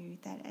from you,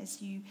 that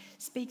as you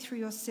speak through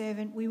your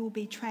servant, we will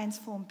be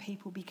transformed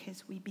people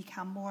because we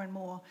become more and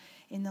more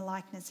in the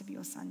likeness of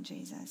your Son,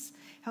 Jesus.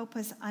 Help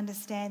us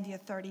understand the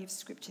authority of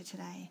Scripture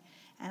today.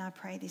 And I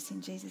pray this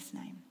in Jesus'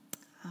 name.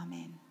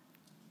 Amen.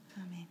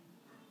 Amen.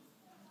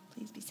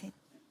 Please be seated.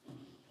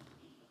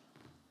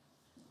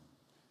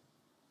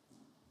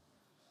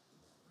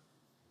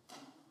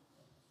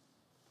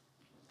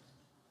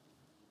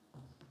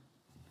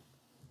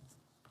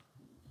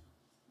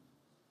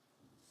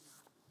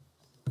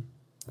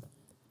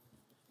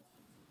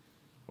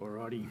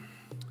 Alrighty.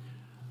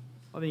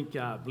 I think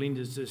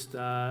Belinda's just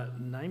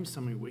named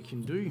something we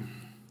can do. Can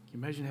you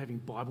imagine having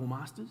Bible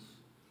masters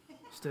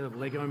instead of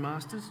Lego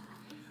masters?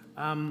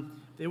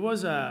 There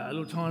was a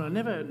little time, I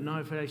never know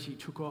if it actually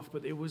took off,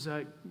 but there was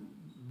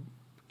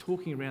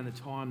talking around the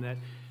time that,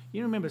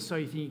 you remember So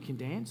You Think You Can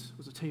Dance? It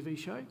was a TV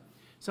show.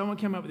 Someone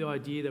came up with the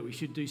idea that we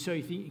should do So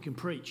You Think You Can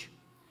Preach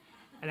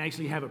and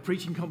actually have a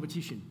preaching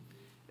competition.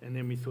 And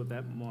then we thought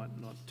that might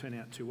not turn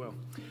out too well.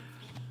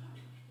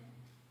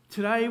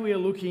 Today we are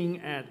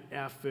looking at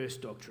our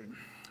first doctrine.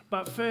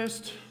 But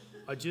first,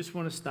 I just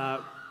want to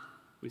start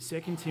with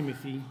 2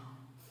 Timothy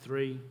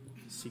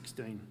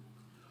 3:16.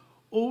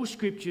 All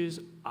scriptures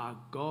are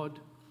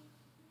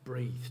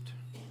God-breathed.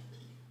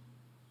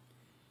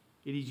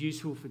 It is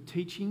useful for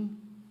teaching,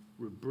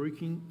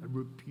 rebuking,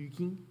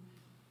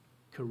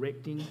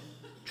 correcting,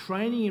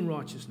 training in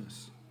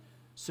righteousness,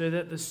 so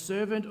that the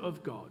servant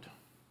of God,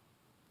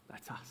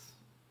 that's us,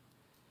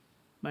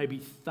 may be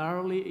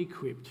thoroughly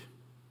equipped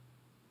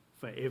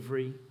for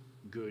every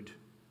good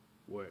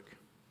work.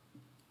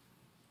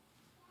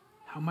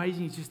 How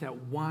amazing is just that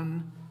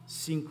one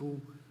single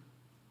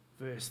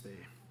verse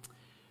there.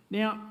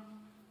 Now,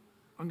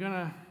 you're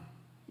going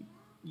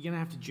to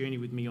have to journey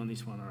with me on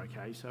this one,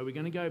 okay? So we're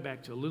going to go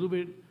back to a little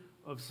bit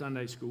of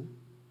Sunday school,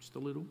 just a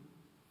little.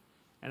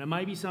 And it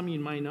may be something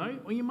you may know,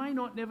 or you may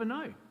not never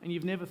know, and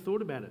you've never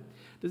thought about it.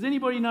 Does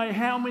anybody know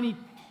how many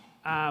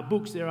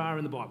books there are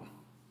in the Bible?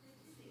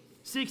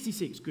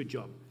 66, good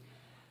job.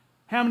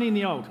 How many in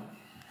the Old?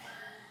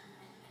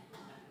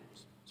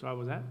 Sorry, what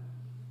was that?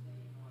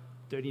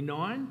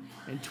 39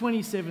 and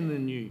 27 in the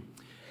New.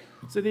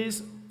 So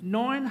there's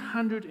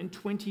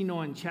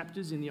 929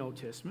 chapters in the Old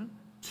Testament,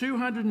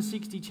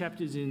 260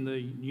 chapters in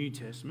the New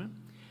Testament.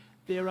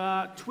 There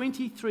are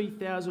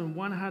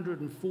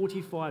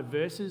 23,145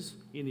 verses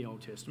in the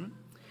Old Testament.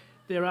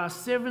 There are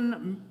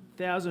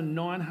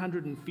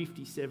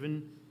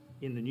 7,957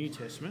 in the New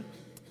Testament.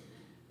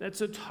 That's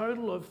a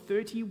total of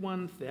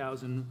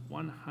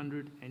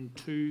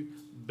 31,102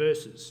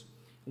 verses.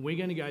 And we're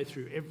going to go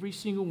through every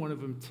single one of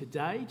them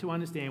today to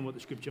understand what the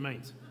scripture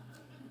means.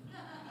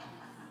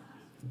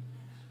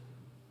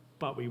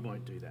 But we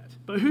won't do that.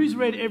 But who's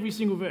read every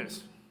single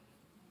verse?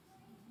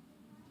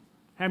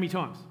 How many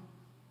times?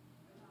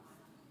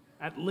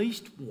 At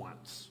least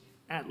once.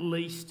 At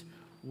least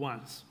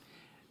once.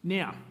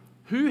 Now,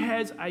 who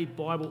has a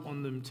Bible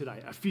on them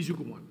today? A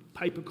physical one,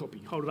 paper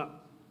copy. Hold it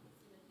up.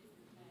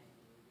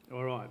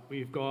 All right,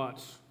 we've got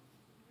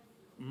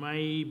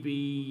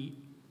maybe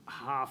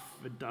half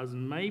a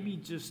dozen, maybe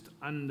just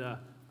under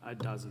a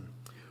dozen.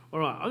 All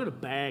right, I've got a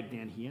bag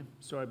down here.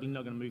 Sorry, I'm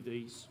not going to move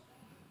these.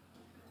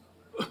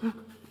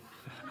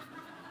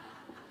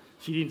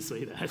 She didn't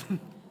see that.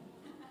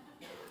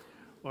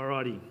 All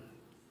righty.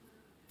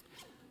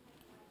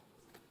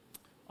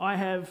 I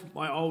have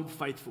my Old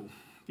Faithful.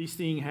 This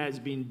thing has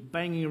been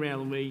banging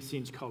around me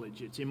since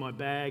college. It's in my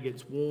bag,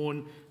 it's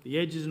worn, the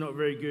edges are not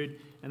very good,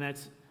 and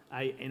that's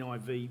a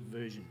NIV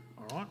version,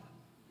 all right?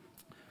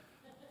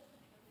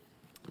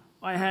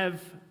 I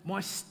have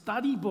my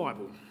study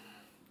Bible,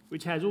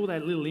 which has all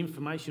that little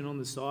information on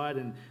the side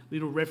and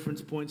little reference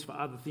points for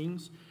other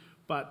things,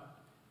 but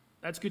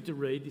that's good to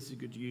read. This is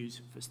good to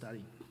use for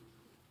study.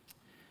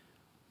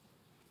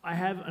 I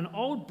have an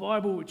old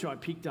Bible which I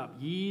picked up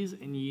years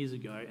and years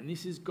ago, and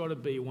this has got to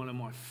be one of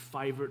my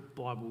favourite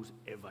Bibles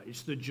ever.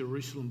 It's the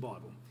Jerusalem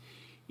Bible.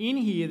 In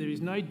here, there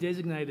is no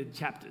designated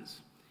chapters.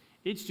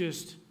 It's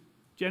just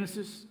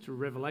Genesis to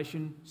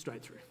Revelation,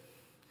 straight through.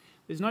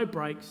 There's no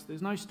breaks,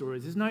 there's no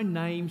stories, there's no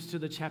names to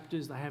the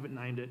chapters, they haven't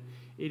named it.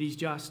 It is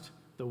just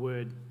the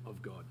Word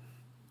of God.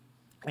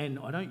 And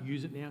I don't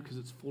use it now because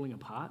it's falling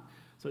apart,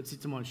 so it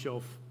sits on my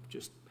shelf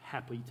just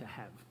happy to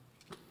have.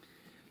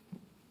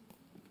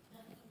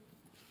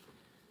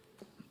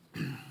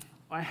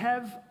 I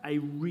have a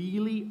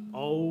really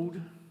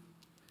old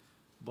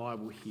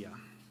Bible here,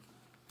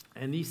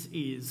 and this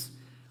is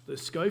the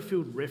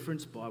Schofield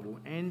Reference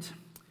Bible, and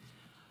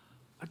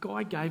a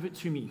guy gave it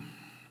to me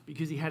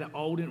because he had it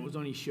old and it was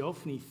on his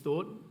shelf and he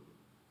thought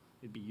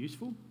it'd be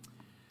useful.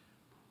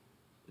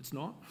 It's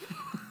not.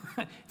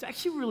 It's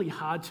actually really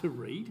hard to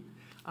read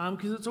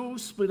because it's all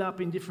split up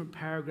in different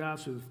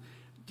paragraphs with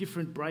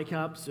different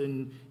breakups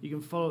and you can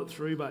follow it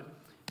through, but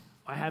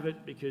I have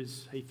it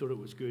because he thought it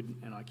was good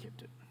and I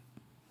kept it.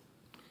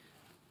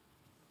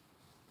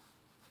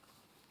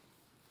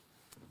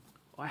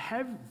 I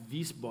have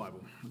this Bible.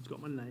 It's got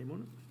my name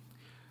on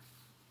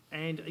it.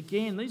 And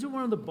again, these are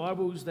one of the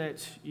Bibles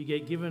that you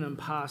get given and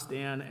passed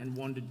down and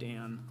wandered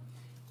down.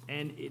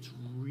 And it's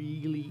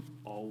really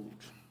old.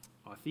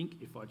 I think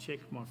if I check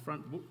my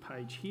front book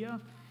page here,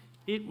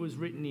 it was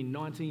written in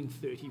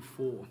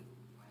 1934.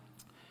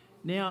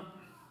 Now,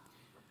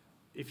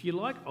 if you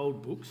like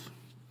old books,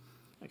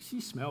 it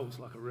actually smells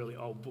like a really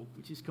old book,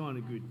 which is kind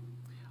of good.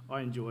 I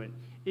enjoy it.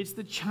 It's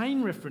the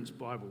chain reference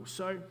Bible.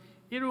 So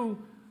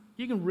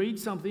you can read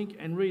something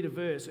and read a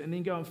verse and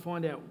then go and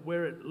find out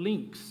where it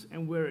links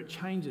and where it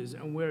changes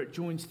and where it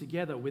joins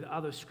together with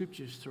other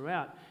scriptures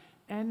throughout.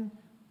 And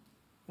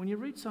when you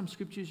read some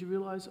scriptures, you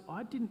realise,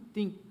 I didn't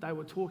think they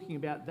were talking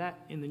about that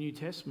in the New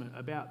Testament,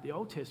 about the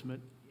Old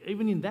Testament,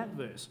 even in that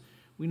verse.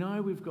 We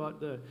know we've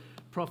got the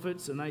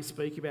prophets and they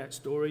speak about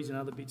stories and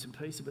other bits and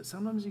pieces, but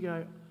sometimes you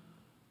go,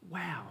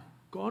 wow,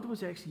 God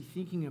was actually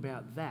thinking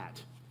about that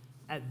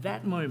at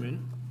that moment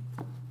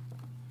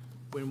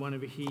when one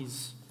of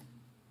his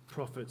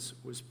prophets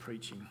was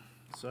preaching.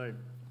 So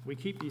we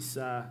keep this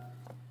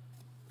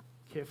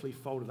carefully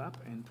folded up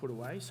and put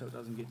away so it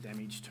doesn't get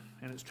damaged.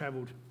 And it's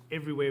travelled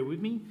everywhere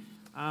with me.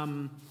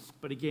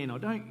 But again, I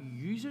don't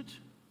use it.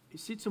 It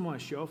sits on my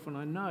shelf and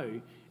I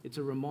know it's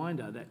a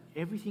reminder that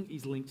everything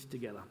is linked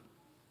together.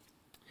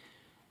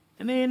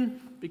 And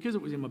then, because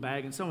it was in my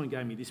bag and someone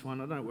gave me this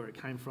one, I don't know where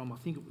it came from, I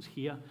think it was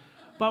here,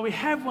 but we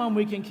have one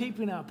we can keep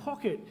in our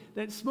pocket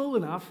that's small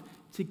enough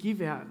to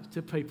give out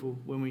to people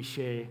when we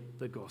share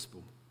the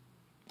gospel.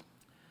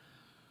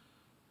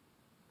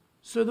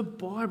 So the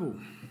Bible,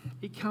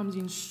 it comes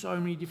in so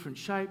many different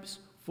shapes,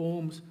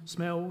 forms,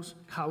 smells,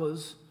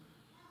 colours,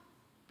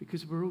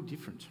 because we're all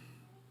different.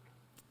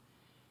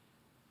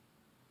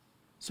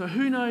 So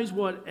who knows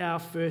what our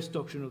first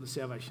doctrine of the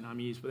Salvation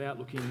Army is without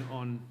looking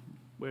on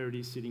where it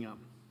is sitting up?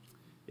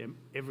 Yeah,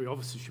 every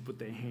officer should put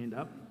their hand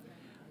up.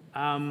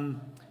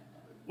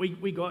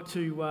 We got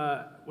to,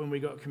 when we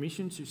got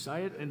commissioned to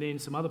say it, and then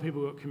some other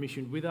people got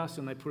commissioned with us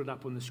and they put it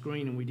up on the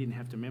screen and we didn't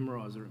have to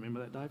memorise it. Remember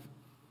that, Dave?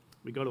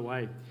 We got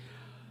away.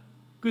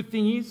 Good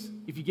thing is,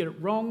 if you get it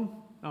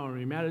wrong, no one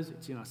really matters.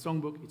 It's in our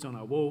songbook, it's on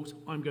our walls.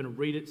 I'm going to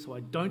read it so I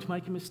don't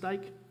make a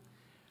mistake.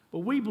 But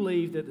we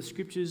believe that the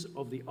scriptures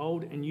of the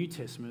Old and New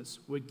Testaments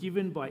were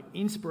given by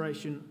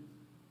inspiration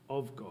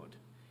of God,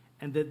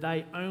 and that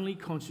they only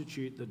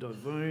constitute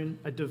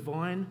a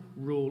divine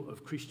rule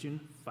of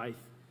Christian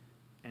faith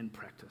and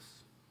practice.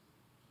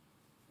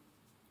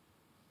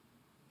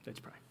 Let's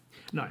pray.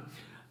 No,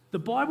 the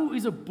Bible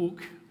is a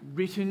book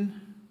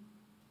written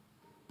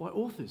by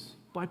authors,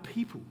 by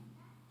people.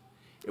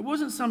 It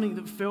wasn't something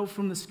that fell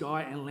from the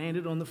sky and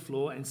landed on the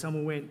floor and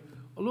someone went,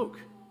 oh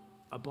look,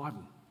 a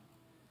Bible.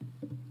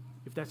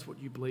 If that's what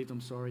you believed, I'm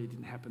sorry it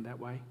didn't happen that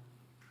way.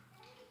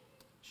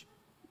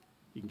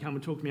 You can come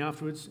and talk to me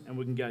afterwards and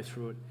we can go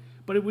through it.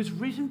 But it was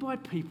written by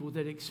people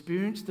that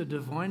experienced the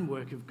divine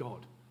work of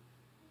God.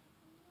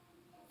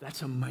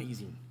 That's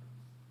amazing.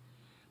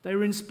 They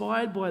were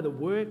inspired by the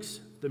works,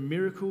 the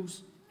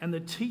miracles, and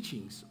the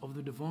teachings of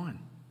the divine.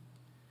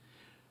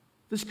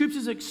 The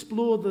scriptures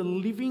explore the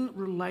living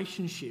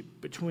relationship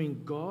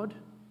between God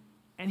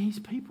and his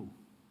people.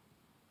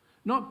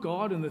 Not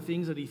God and the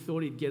things that he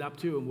thought he'd get up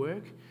to and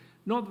work.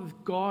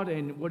 Not God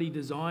and what he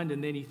designed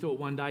and then he thought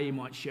one day he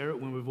might share it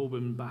when we've all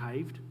been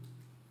behaved.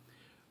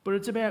 But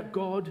it's about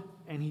God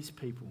and his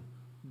people.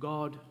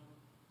 God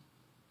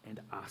and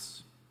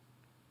us.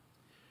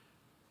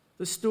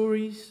 The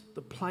stories,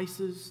 the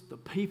places, the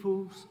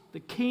peoples, the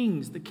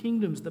kings, the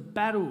kingdoms, the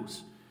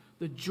battles,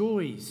 the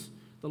joys,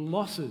 the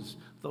losses,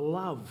 the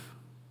love.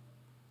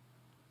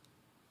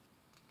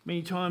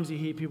 Many times you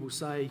hear people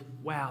say,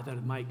 wow,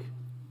 that'd make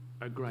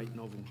a great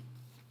novel.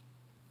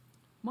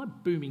 Am I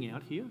booming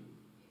out here?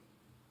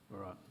 All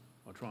right,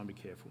 I'll try and be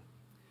careful.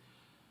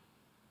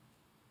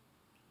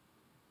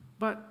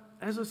 But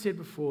as I said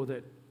before,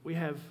 that we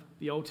have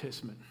the Old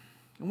Testament,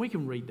 and we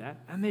can read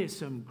that, and there's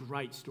some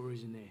great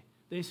stories in there.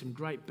 There's some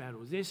great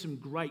battles. There's some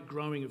great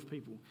growing of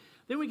people.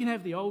 Then we can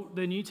have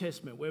the New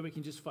Testament, where we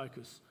can just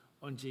focus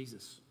on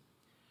Jesus.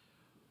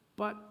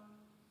 But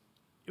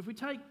if we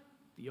take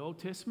the Old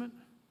Testament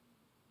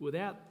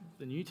without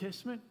the New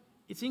Testament,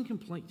 it's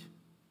incomplete.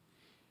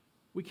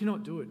 We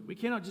cannot do it. We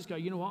cannot just go,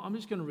 you know what, I'm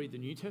just going to read the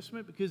New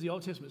Testament because the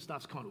Old Testament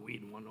stuff's kind of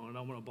weird and whatnot, I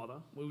don't want to bother.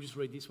 We'll just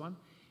read this one.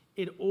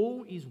 It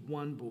all is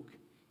one book.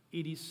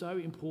 It is so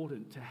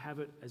important to have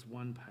it as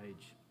one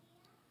page.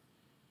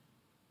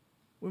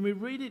 When we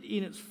read it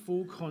in its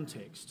full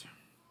context,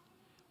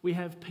 we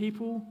have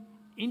people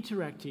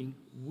interacting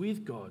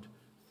with God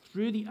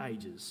through the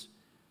ages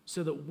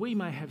so that we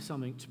may have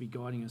something to be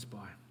guiding us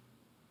by.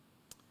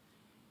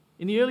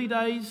 In the early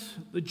days,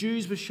 the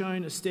Jews were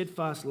shown a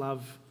steadfast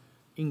love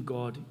in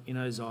God in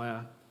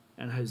Isaiah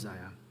and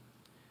Hosea.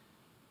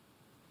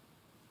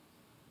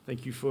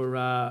 Thank you for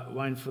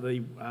Wayne for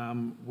the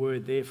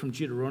word there from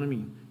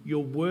Deuteronomy.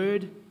 Your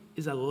word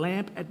is a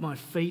lamp at my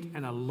feet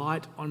and a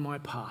light on my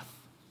path.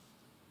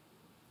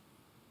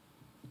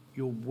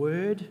 Your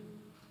word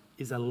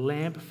is a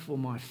lamp for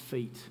my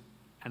feet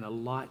and a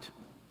light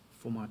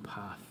for my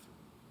path.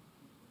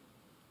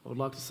 would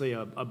like to see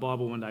a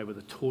Bible one day with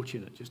a torch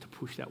in it, just to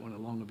push that one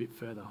along a bit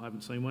further. I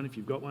haven't seen one. If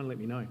you've got one, let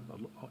me know.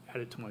 I'll add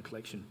it to my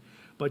collection.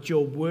 But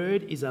your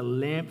word is a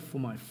lamp for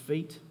my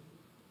feet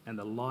and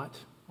a light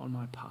on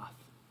my path.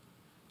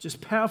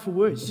 Just powerful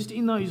words, just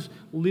in those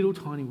little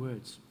tiny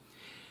words.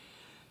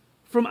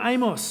 From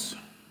Amos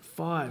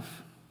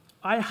 5,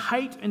 I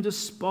hate and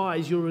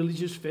despise your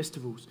religious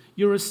festivals.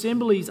 Your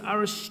assemblies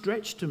are a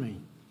stretch to me.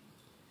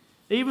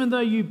 Even though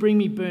you bring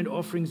me burnt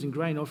offerings and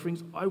grain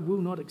offerings, I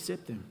will not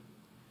accept them.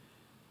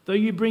 Though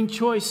you bring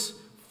choice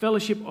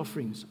fellowship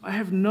offerings, I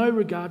have no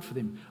regard for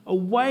them.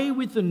 Away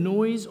with the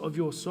noise of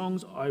your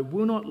songs, I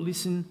will not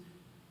listen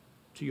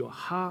to your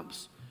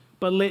harps,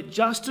 but let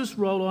justice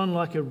roll on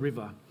like a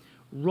river,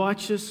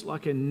 righteous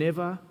like a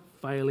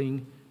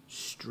never-failing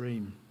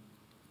stream.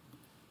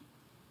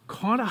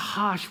 Kind of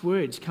harsh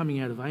words coming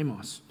out of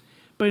Amos.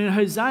 But in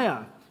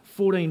Hosea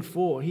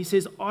 14:4, he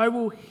says, I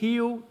will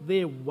heal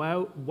their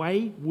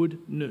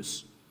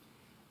waywardness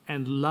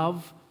and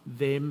love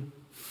them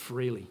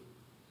freely.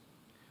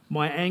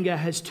 My anger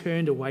has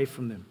turned away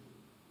from them.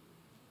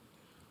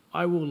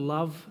 I will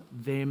love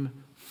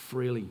them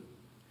freely.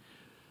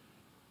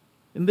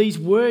 In these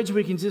words,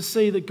 we can just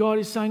see that God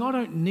is saying, I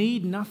don't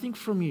need nothing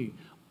from you.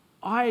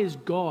 I, as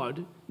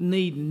God,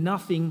 need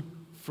nothing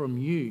from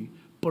you,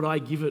 but I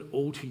give it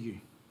all to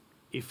you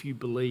if you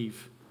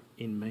believe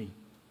in me.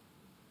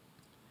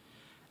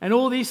 And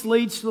all this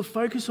leads to the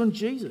focus on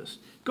Jesus,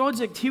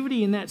 God's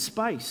activity in that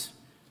space,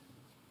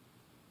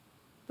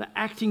 the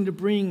acting to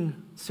bring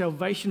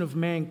salvation of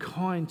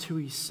mankind to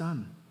his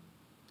Son.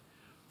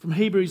 From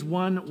Hebrews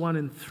 1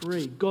 and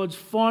 3, God's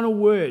final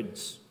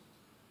words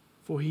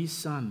for his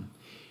Son.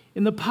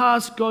 In the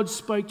past, God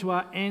spoke to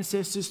our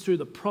ancestors through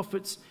the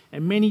prophets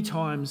and many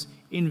times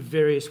in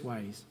various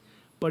ways.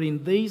 But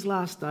in these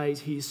last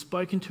days, he has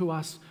spoken to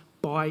us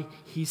by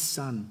his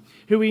Son,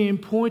 who he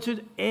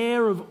appointed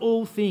heir of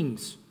all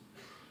things,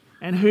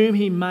 and whom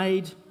he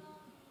made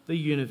the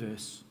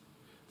universe.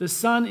 The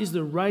Son is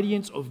the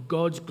radiance of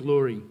God's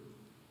glory,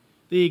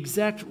 the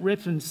exact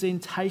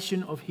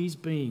representation of his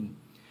being,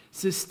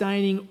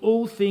 sustaining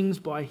all things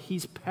by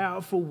his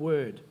powerful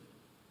word,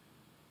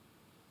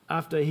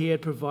 after he had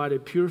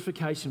provided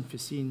purification for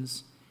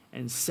sins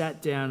and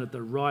sat down at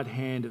the right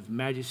hand of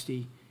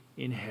majesty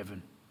in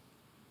heaven.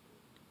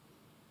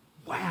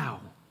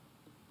 Wow.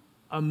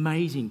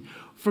 Amazing.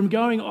 From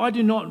going, I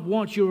do not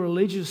want your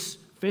religious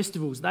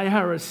festivals. They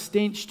are a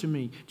stench to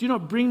me. Do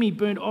not bring me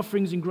burnt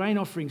offerings and grain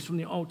offerings from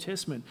the Old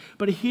Testament.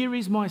 But here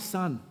is my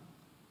Son.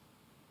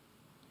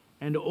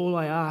 And all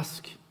I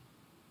ask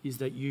is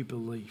that you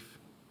believe.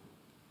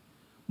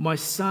 My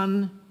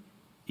Son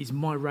is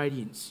my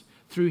radiance.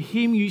 Through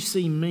him you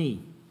see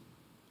me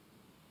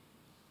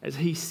as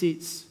he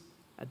sits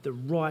at the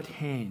right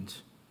hand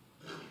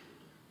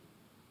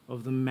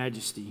of the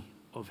majesty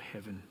of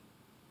heaven.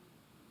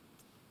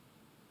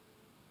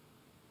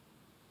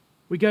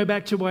 We go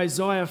back to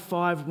Isaiah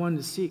 5,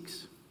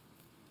 1-6.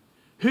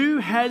 Who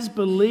has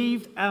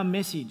believed our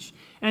message,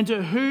 and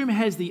to whom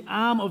has the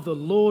arm of the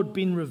Lord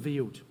been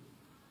revealed?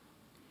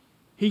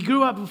 He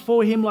grew up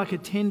before him like a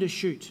tender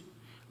shoot,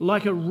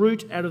 like a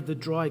root out of the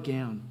dry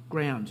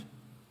ground.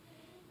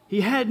 He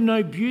had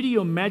no beauty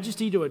or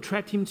majesty to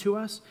attract him to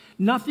us,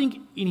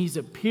 nothing in his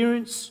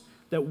appearance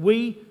that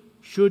we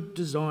should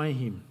desire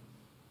him.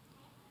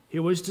 He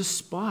was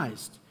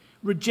despised,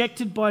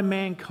 rejected by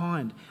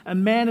mankind, a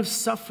man of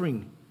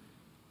suffering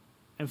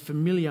and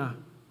familiar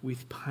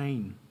with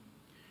pain.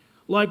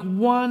 Like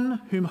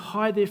one whom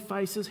hide their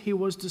faces, he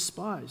was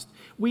despised.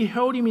 We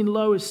held him in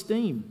low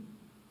esteem.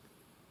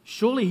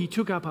 Surely he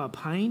took up our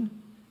pain,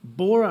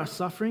 bore our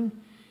suffering,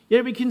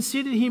 yet we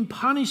considered him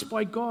punished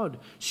by God,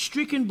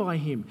 stricken by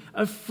him,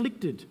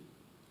 afflicted.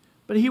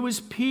 But he was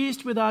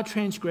pierced with our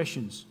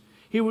transgressions.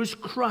 He was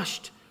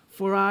crushed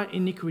for our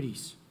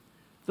iniquities.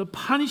 The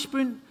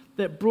punishment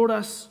that brought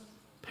us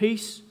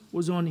peace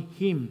was on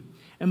him,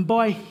 and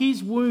by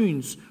his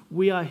wounds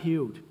we are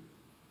healed.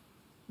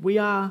 We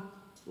are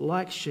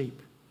like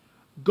sheep,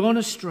 gone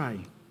astray.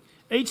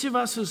 Each of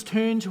us has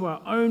turned to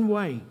our own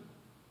way,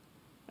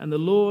 and the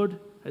Lord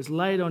has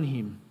laid on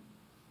him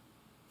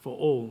for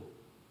all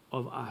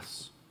of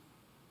us.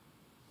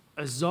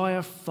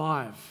 Isaiah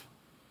 5,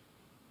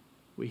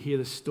 we hear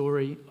the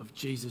story of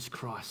Jesus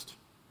Christ,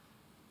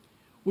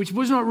 which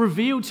was not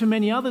revealed to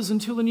many others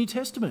until the New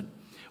Testament,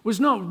 was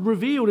not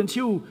revealed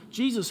until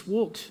Jesus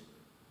walked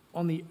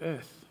on the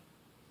earth.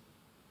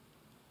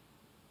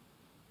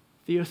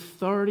 The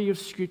authority of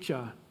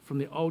Scripture from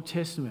the Old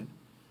Testament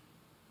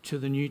to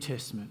the New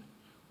Testament.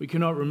 We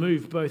cannot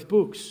remove both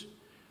books,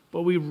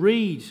 but we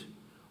read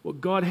what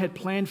God had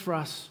planned for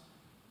us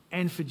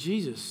and for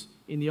Jesus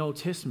in the Old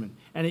Testament,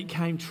 and it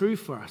came true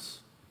for us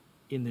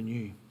in the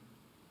New.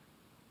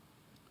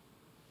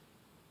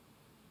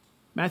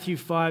 Matthew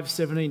 5,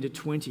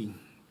 17-20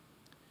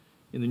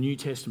 in the New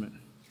Testament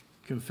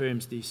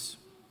confirms this.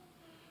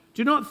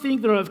 Do not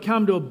think that I have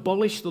come to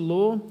abolish the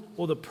law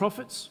or the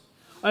prophets.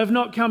 I have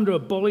not come to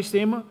abolish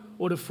them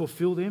or to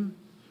fulfill them.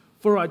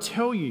 For I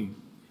tell you,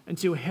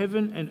 until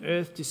heaven and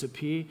earth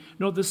disappear.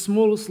 Not the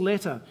smallest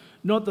letter,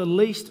 not the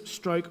least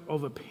stroke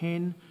of a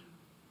pen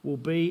will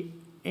be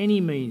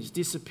any means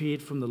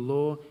disappeared from the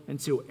law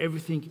until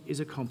everything is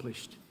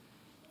accomplished.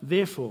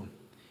 Therefore,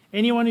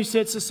 anyone who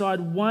sets aside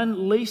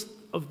one least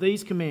of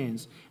these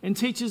commands and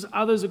teaches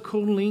others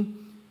accordingly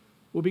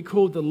will be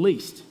called the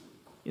least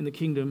in the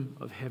kingdom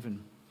of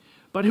heaven.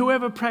 But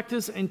whoever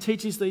practices and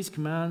teaches these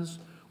commands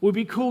will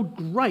be called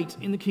great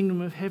in the kingdom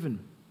of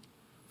heaven.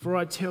 For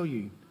I tell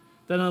you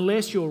that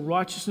unless your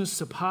righteousness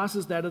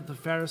surpasses that of the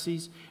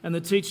Pharisees and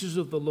the teachers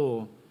of the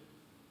law,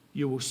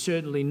 you will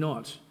certainly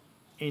not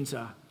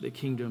enter the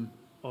kingdom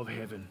of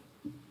heaven.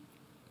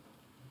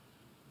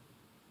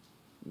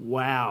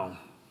 Wow.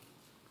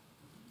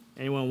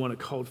 Anyone want a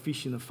cold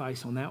fish in the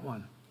face on that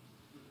one?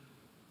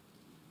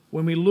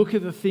 When we look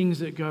at the things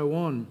that go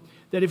on,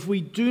 that if we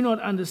do not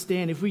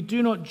understand, if we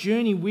do not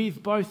journey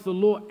with both the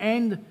law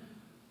and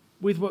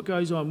with what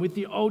goes on, with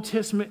the Old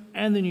Testament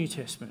and the New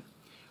Testament,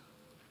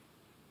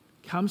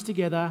 comes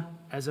together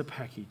as a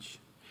package.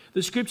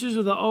 The scriptures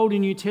of the Old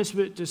and New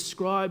Testament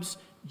describes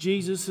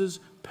Jesus'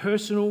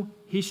 personal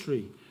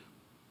history,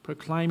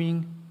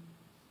 proclaiming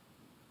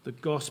the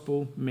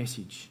gospel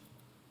message,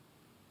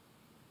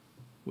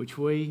 which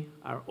we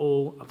are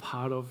all a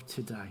part of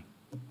today.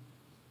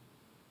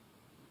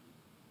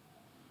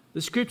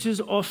 The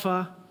scriptures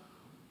offer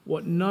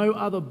what no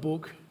other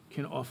book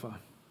can offer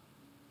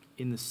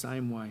in the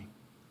same way.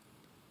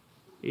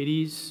 It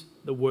is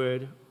the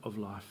word of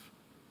life.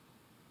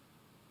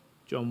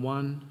 John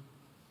 1,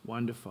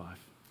 1-5.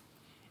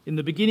 In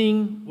the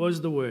beginning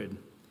was the Word,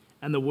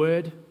 and the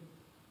Word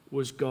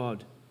was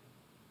God,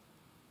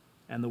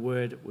 and the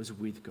Word was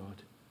with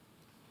God.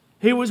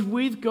 He was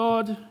with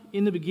God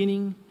in the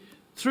beginning.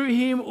 Through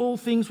him all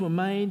things were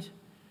made.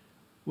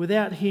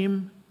 Without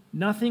him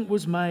nothing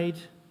was made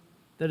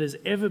that has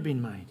ever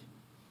been made.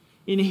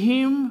 In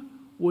him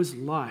was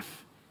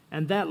life,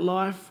 and that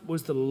life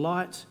was the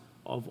light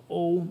of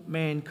all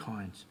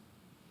mankind.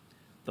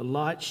 The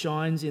light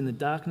shines in the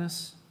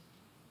darkness,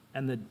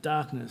 and the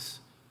darkness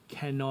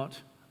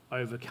cannot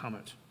overcome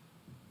it.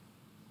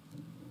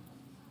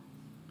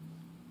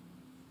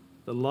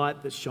 The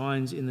light that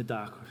shines in the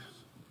darkness,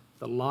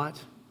 the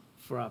light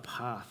for our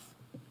path,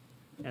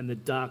 and the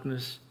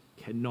darkness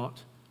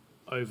cannot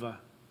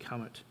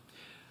overcome it.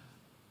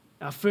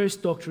 Our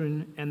first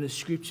doctrine and the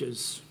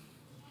scriptures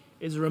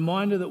is a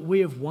reminder that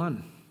we have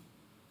won,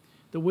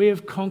 that we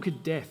have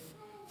conquered death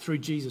through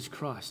Jesus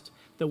Christ,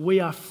 that we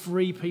are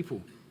free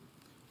people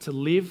to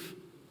live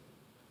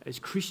as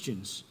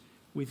Christians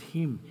with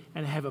him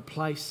and have a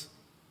place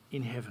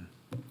in heaven.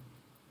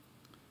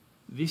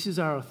 This is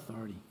our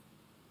authority.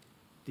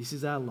 This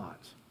is our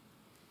light.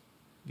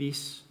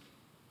 This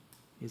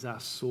is our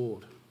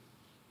sword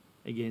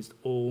against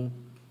all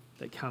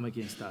that come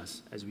against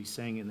us, as we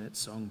sang in that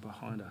song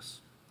behind us.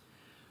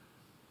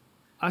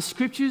 Our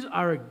scriptures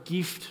are a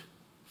gift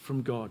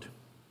from God.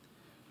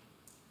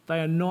 They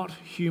are not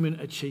human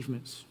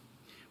achievements.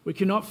 We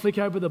cannot flick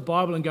over the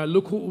Bible and go,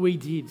 look what we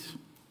did.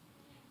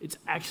 It's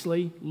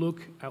actually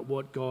look at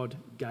what God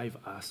gave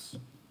us.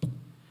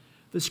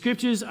 The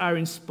scriptures are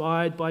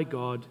inspired by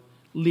God,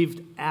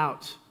 lived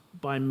out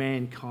by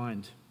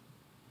mankind.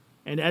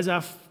 And as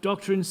our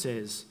doctrine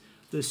says,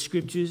 the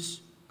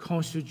scriptures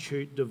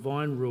constitute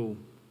divine rule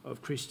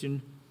of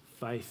Christian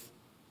faith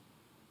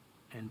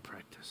and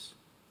practice.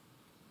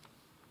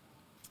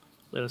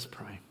 Let us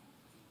pray.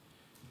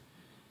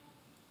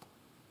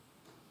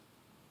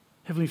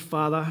 Heavenly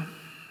Father,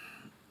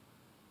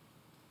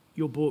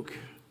 your book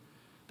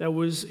that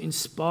was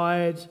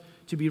inspired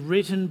to be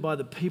written by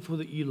the people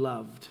that you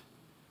loved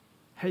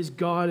has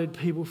guided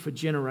people for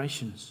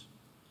generations.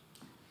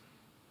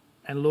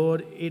 And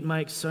Lord, it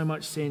makes so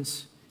much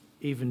sense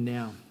even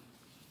now.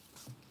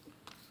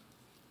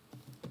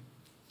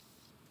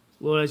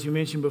 Lord, as you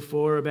mentioned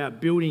before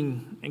about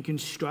building and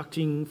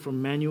constructing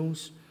from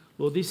manuals,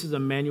 Lord, this is a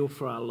manual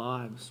for our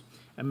lives,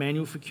 a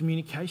manual for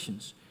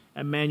communications,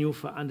 a manual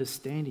for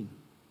understanding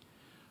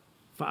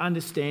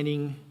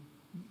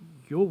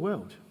your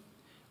world,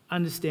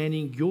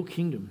 understanding your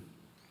kingdom,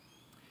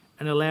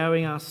 and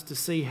allowing us to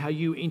see how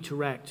you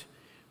interact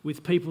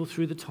with people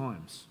through the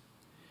times,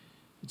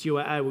 that you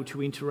are able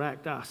to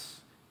interact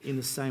us in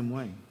the same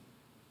way.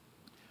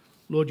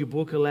 Lord, your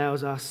book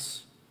allows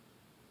us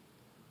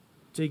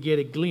to get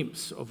a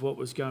glimpse of what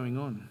was going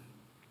on.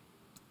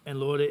 And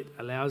Lord, it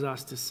allows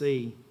us to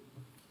see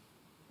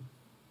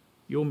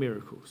your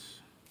miracles,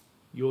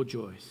 your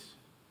joys,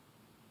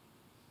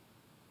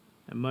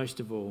 and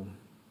most of all,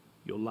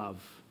 your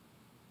love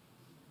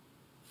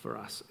for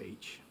us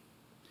each.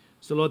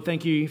 So Lord,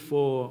 thank you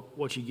for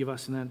what you give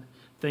us in that.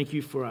 Thank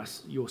you for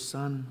us, your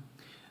Son.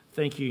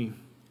 Thank you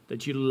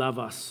that you love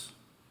us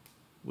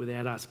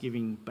without us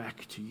giving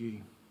back to you.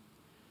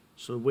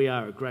 So we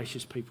are a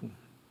gracious people,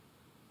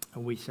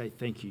 and we say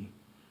thank you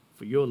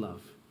for your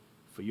love,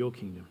 for your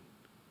kingdom,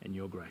 and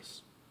your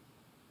grace.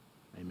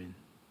 Amen.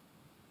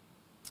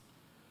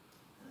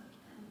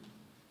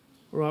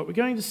 All right, we're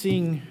going to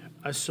sing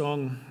a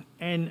song,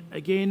 and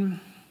again,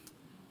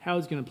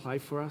 Howard's going to play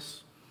for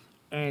us.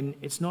 and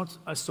it's not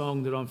a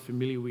song that I'm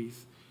familiar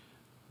with.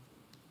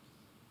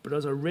 But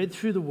as I read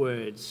through the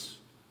words,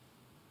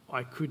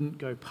 I couldn't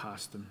go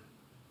past them.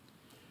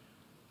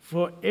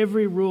 For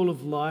every rule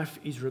of life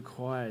is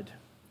required.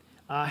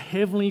 Our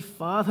Heavenly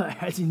Father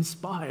has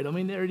inspired. I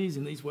mean, there it is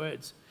in these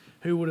words.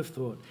 Who would have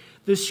thought?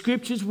 The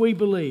scriptures we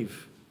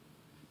believe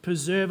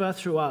preserve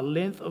us through our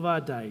length of our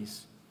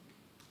days.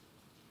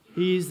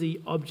 He is the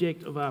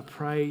object of our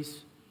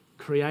praise.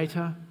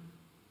 Creator,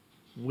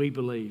 we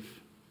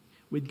believe.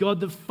 With God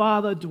the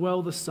Father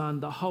dwell the Son,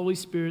 the Holy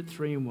Spirit,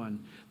 three in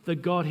one. The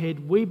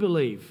Godhead we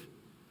believe.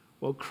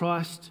 While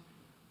Christ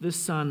the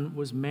Son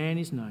was man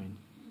is known,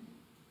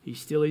 he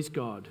still is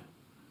God.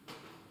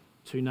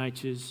 Two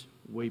natures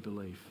we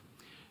believe.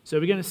 So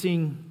we're going to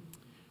sing,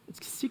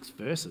 it's 6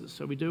 verses.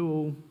 So we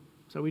do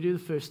the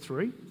first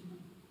 3,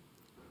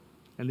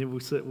 and then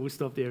we'll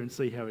stop there and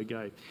see how we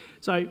go.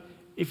 So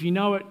if you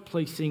know it,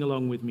 please sing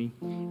along with me.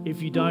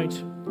 If you don't,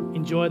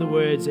 enjoy the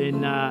words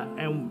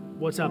and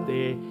what's up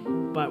there,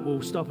 but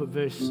we'll stop at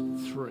verse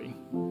 3.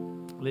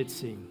 Let's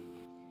sing.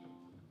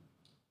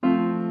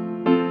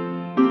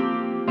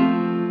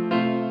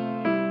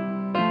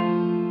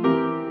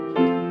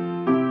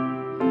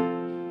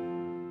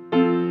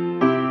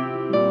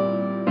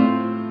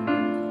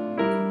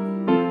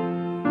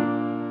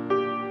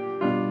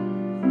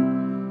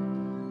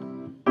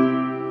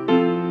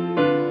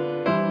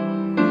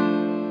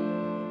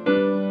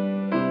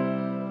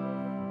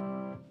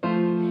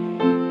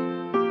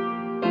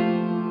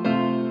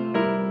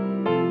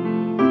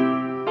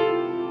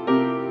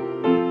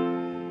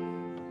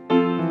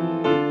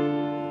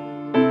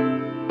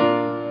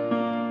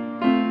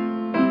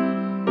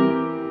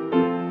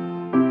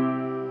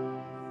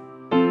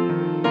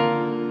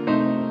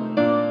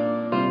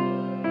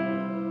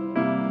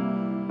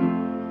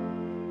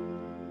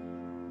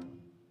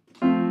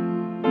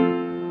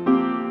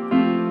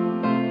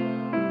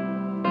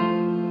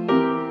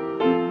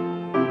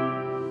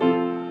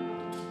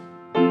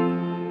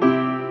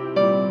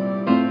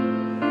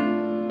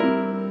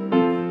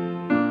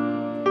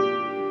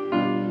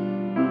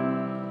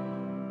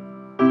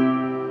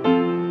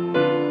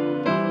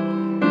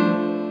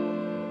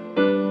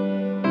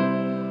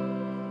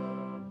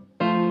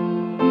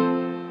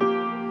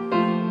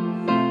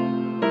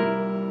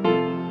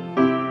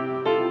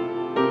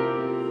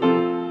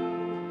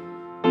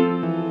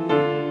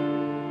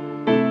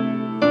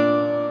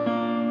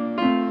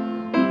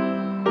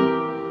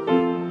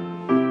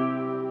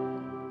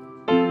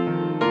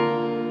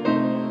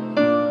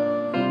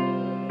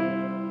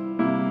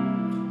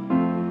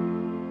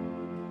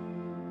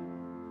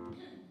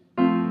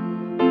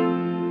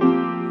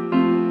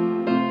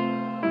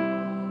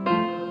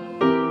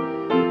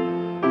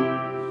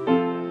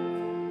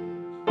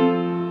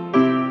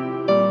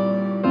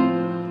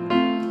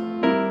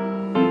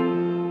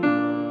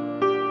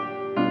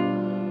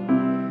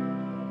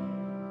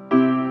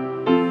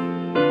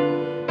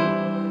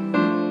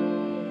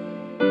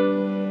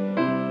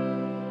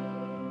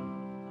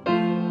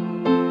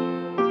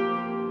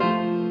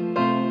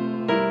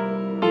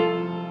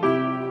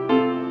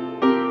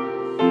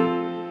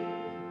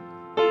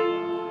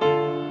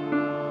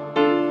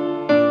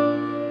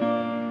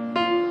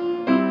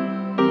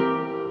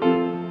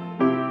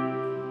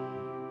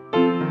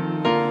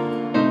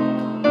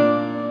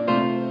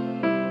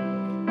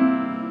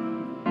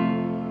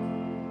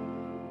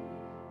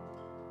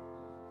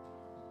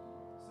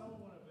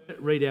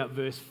 Read out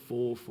verse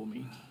 4 for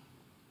me.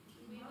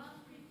 We must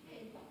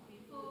repent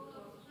before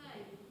God's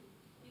face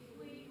if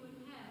we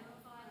would have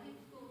by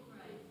henceforth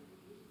grace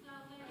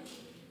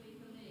salvation which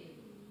we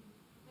believe.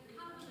 The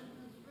covenant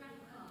is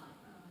ratified,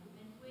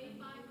 and we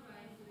by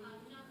grace are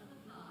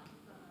justified.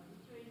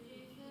 Through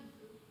Jesus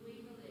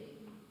we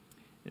believe.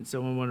 And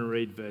someone want to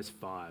read verse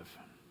 5.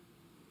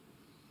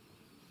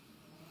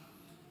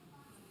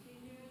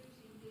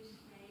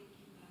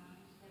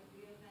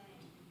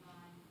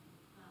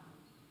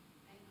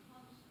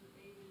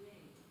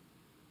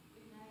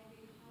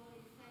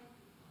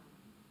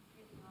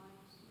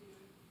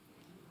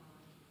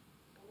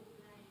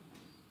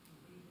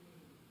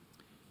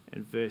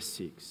 And verse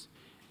 6,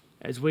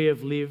 as we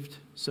have lived,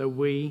 so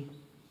we,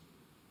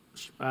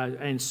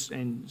 and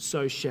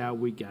so shall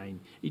we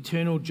gain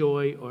eternal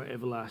joy or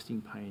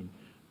everlasting pain.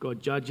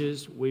 God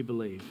judges, we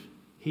believe.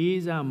 He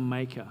is our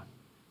Maker,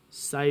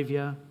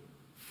 Saviour,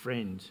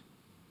 friend.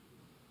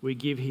 We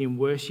give him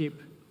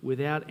worship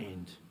without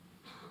end,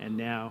 and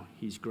now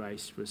his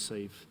grace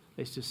receive.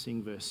 Let's just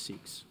sing verse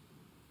 6.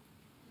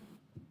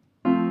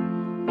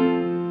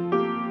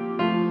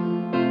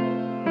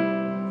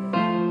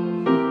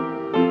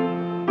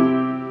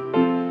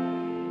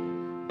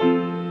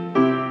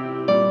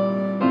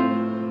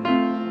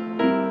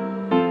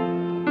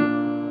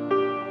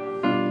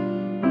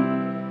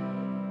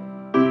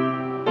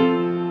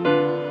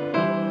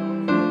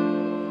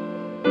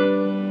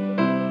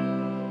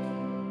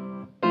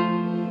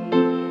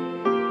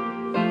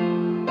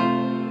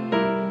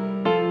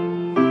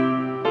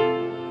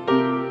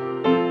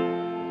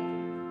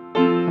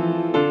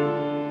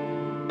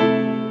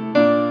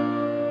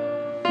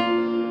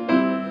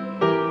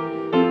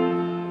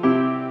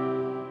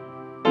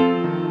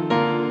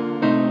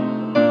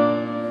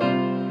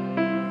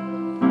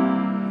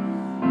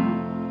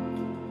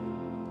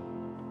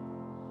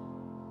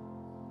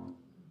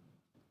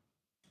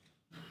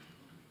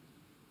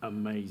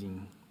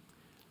 amazing.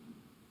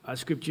 Our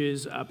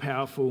scriptures are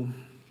powerful.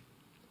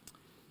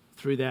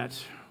 Through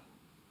that,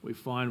 we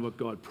find what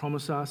God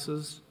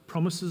promises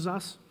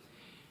us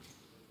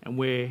and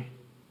where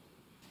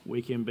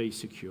we can be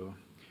secure.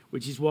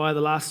 Which is why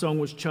the last song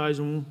was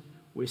chosen.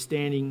 We're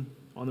standing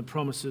on the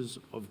promises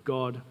of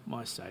God,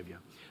 my Saviour.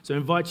 So I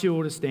invite you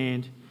all to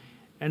stand.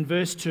 And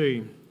verse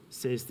 2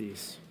 says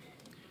this: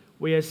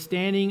 we are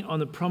standing on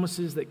the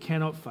promises that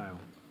cannot fail.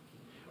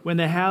 When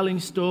the howling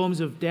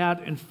storms of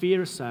doubt and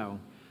fear assail,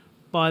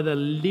 by the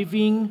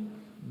living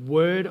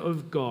word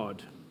of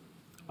God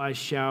I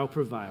shall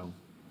prevail,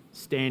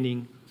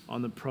 standing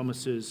on the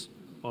promises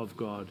of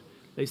God.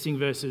 Let's sing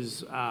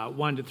verses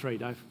 1 to 3,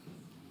 Dave.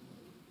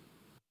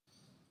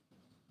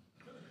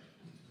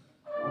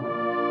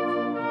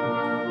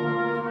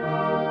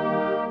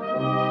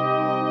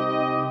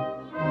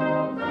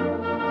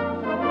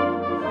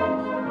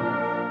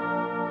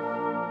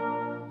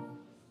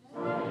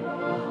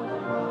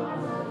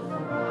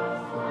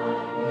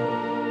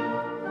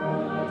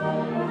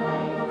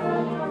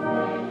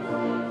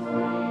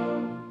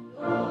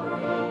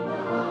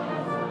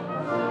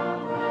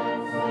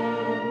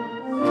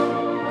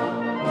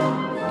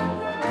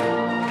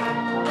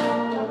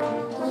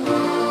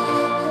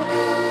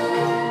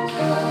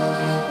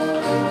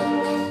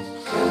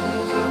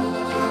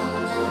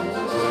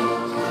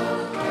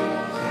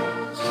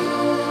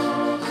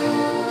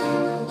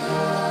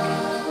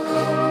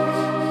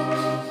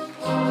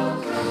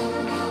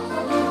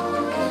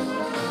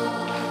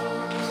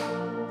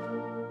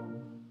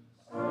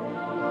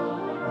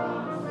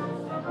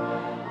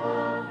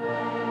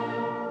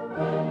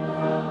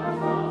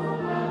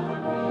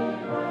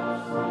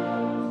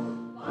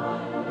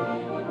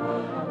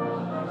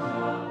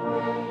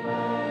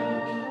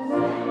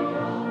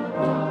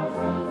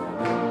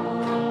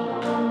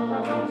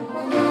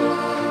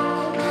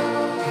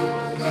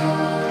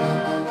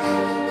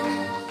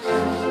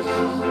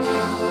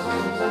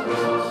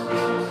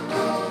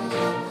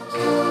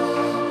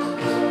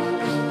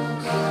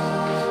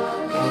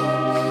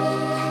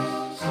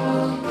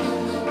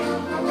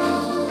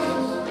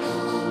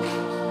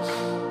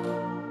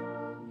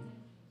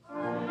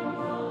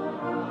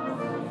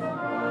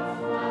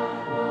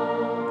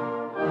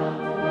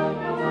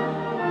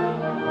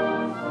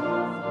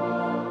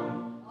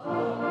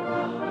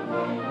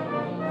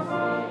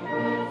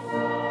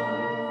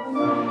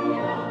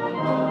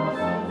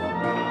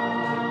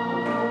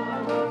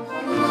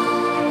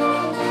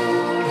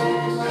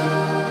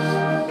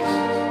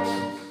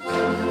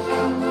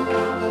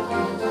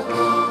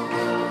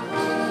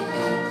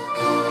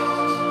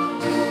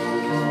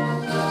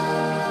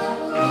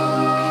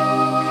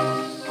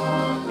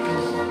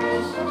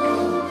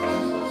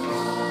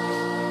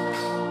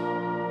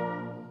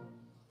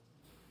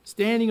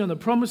 Standing on the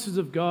promises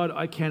of God,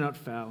 I cannot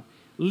fail.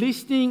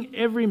 Listening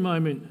every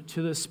moment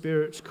to the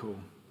Spirit's call.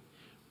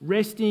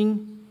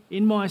 Resting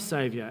in my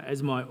Saviour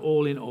as my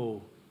all in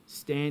all.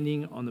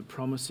 Standing on the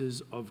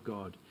promises of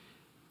God.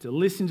 To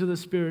listen to the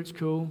Spirit's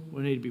call,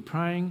 we need to be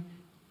praying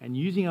and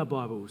using our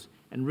Bibles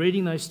and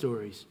reading those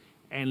stories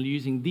and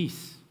using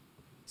this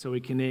so we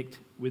connect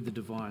with the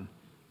divine.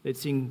 Let's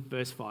sing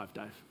verse 5,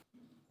 Dave.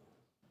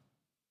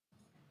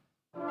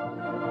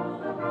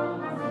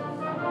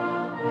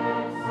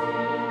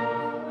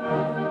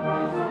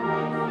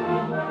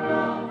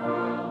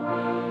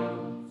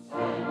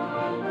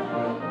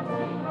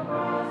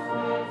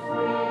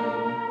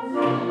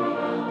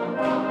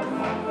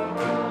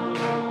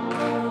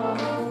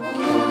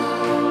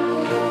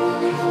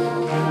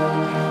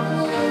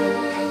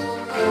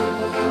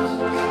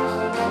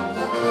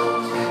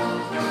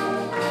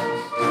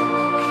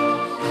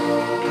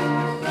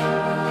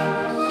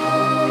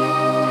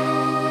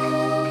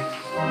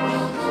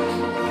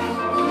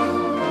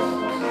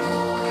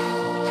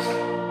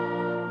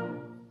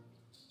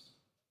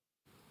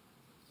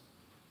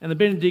 And the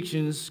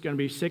benediction is going to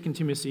be 2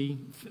 Timothy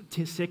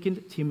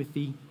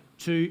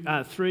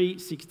 3,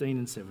 16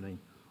 and 17.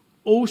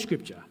 All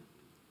Scripture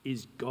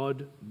is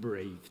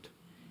God-breathed.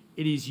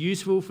 It is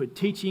useful for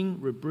teaching,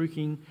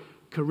 rebuking,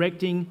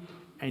 correcting,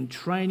 and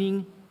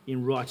training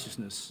in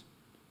righteousness,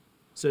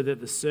 so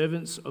that the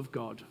servants of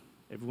God,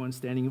 everyone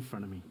standing in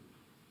front of me,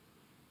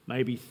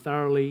 may be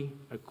thoroughly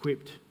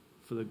equipped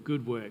for the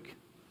good work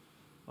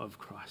of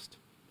Christ.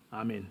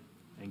 Amen.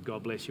 And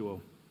God bless you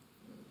all.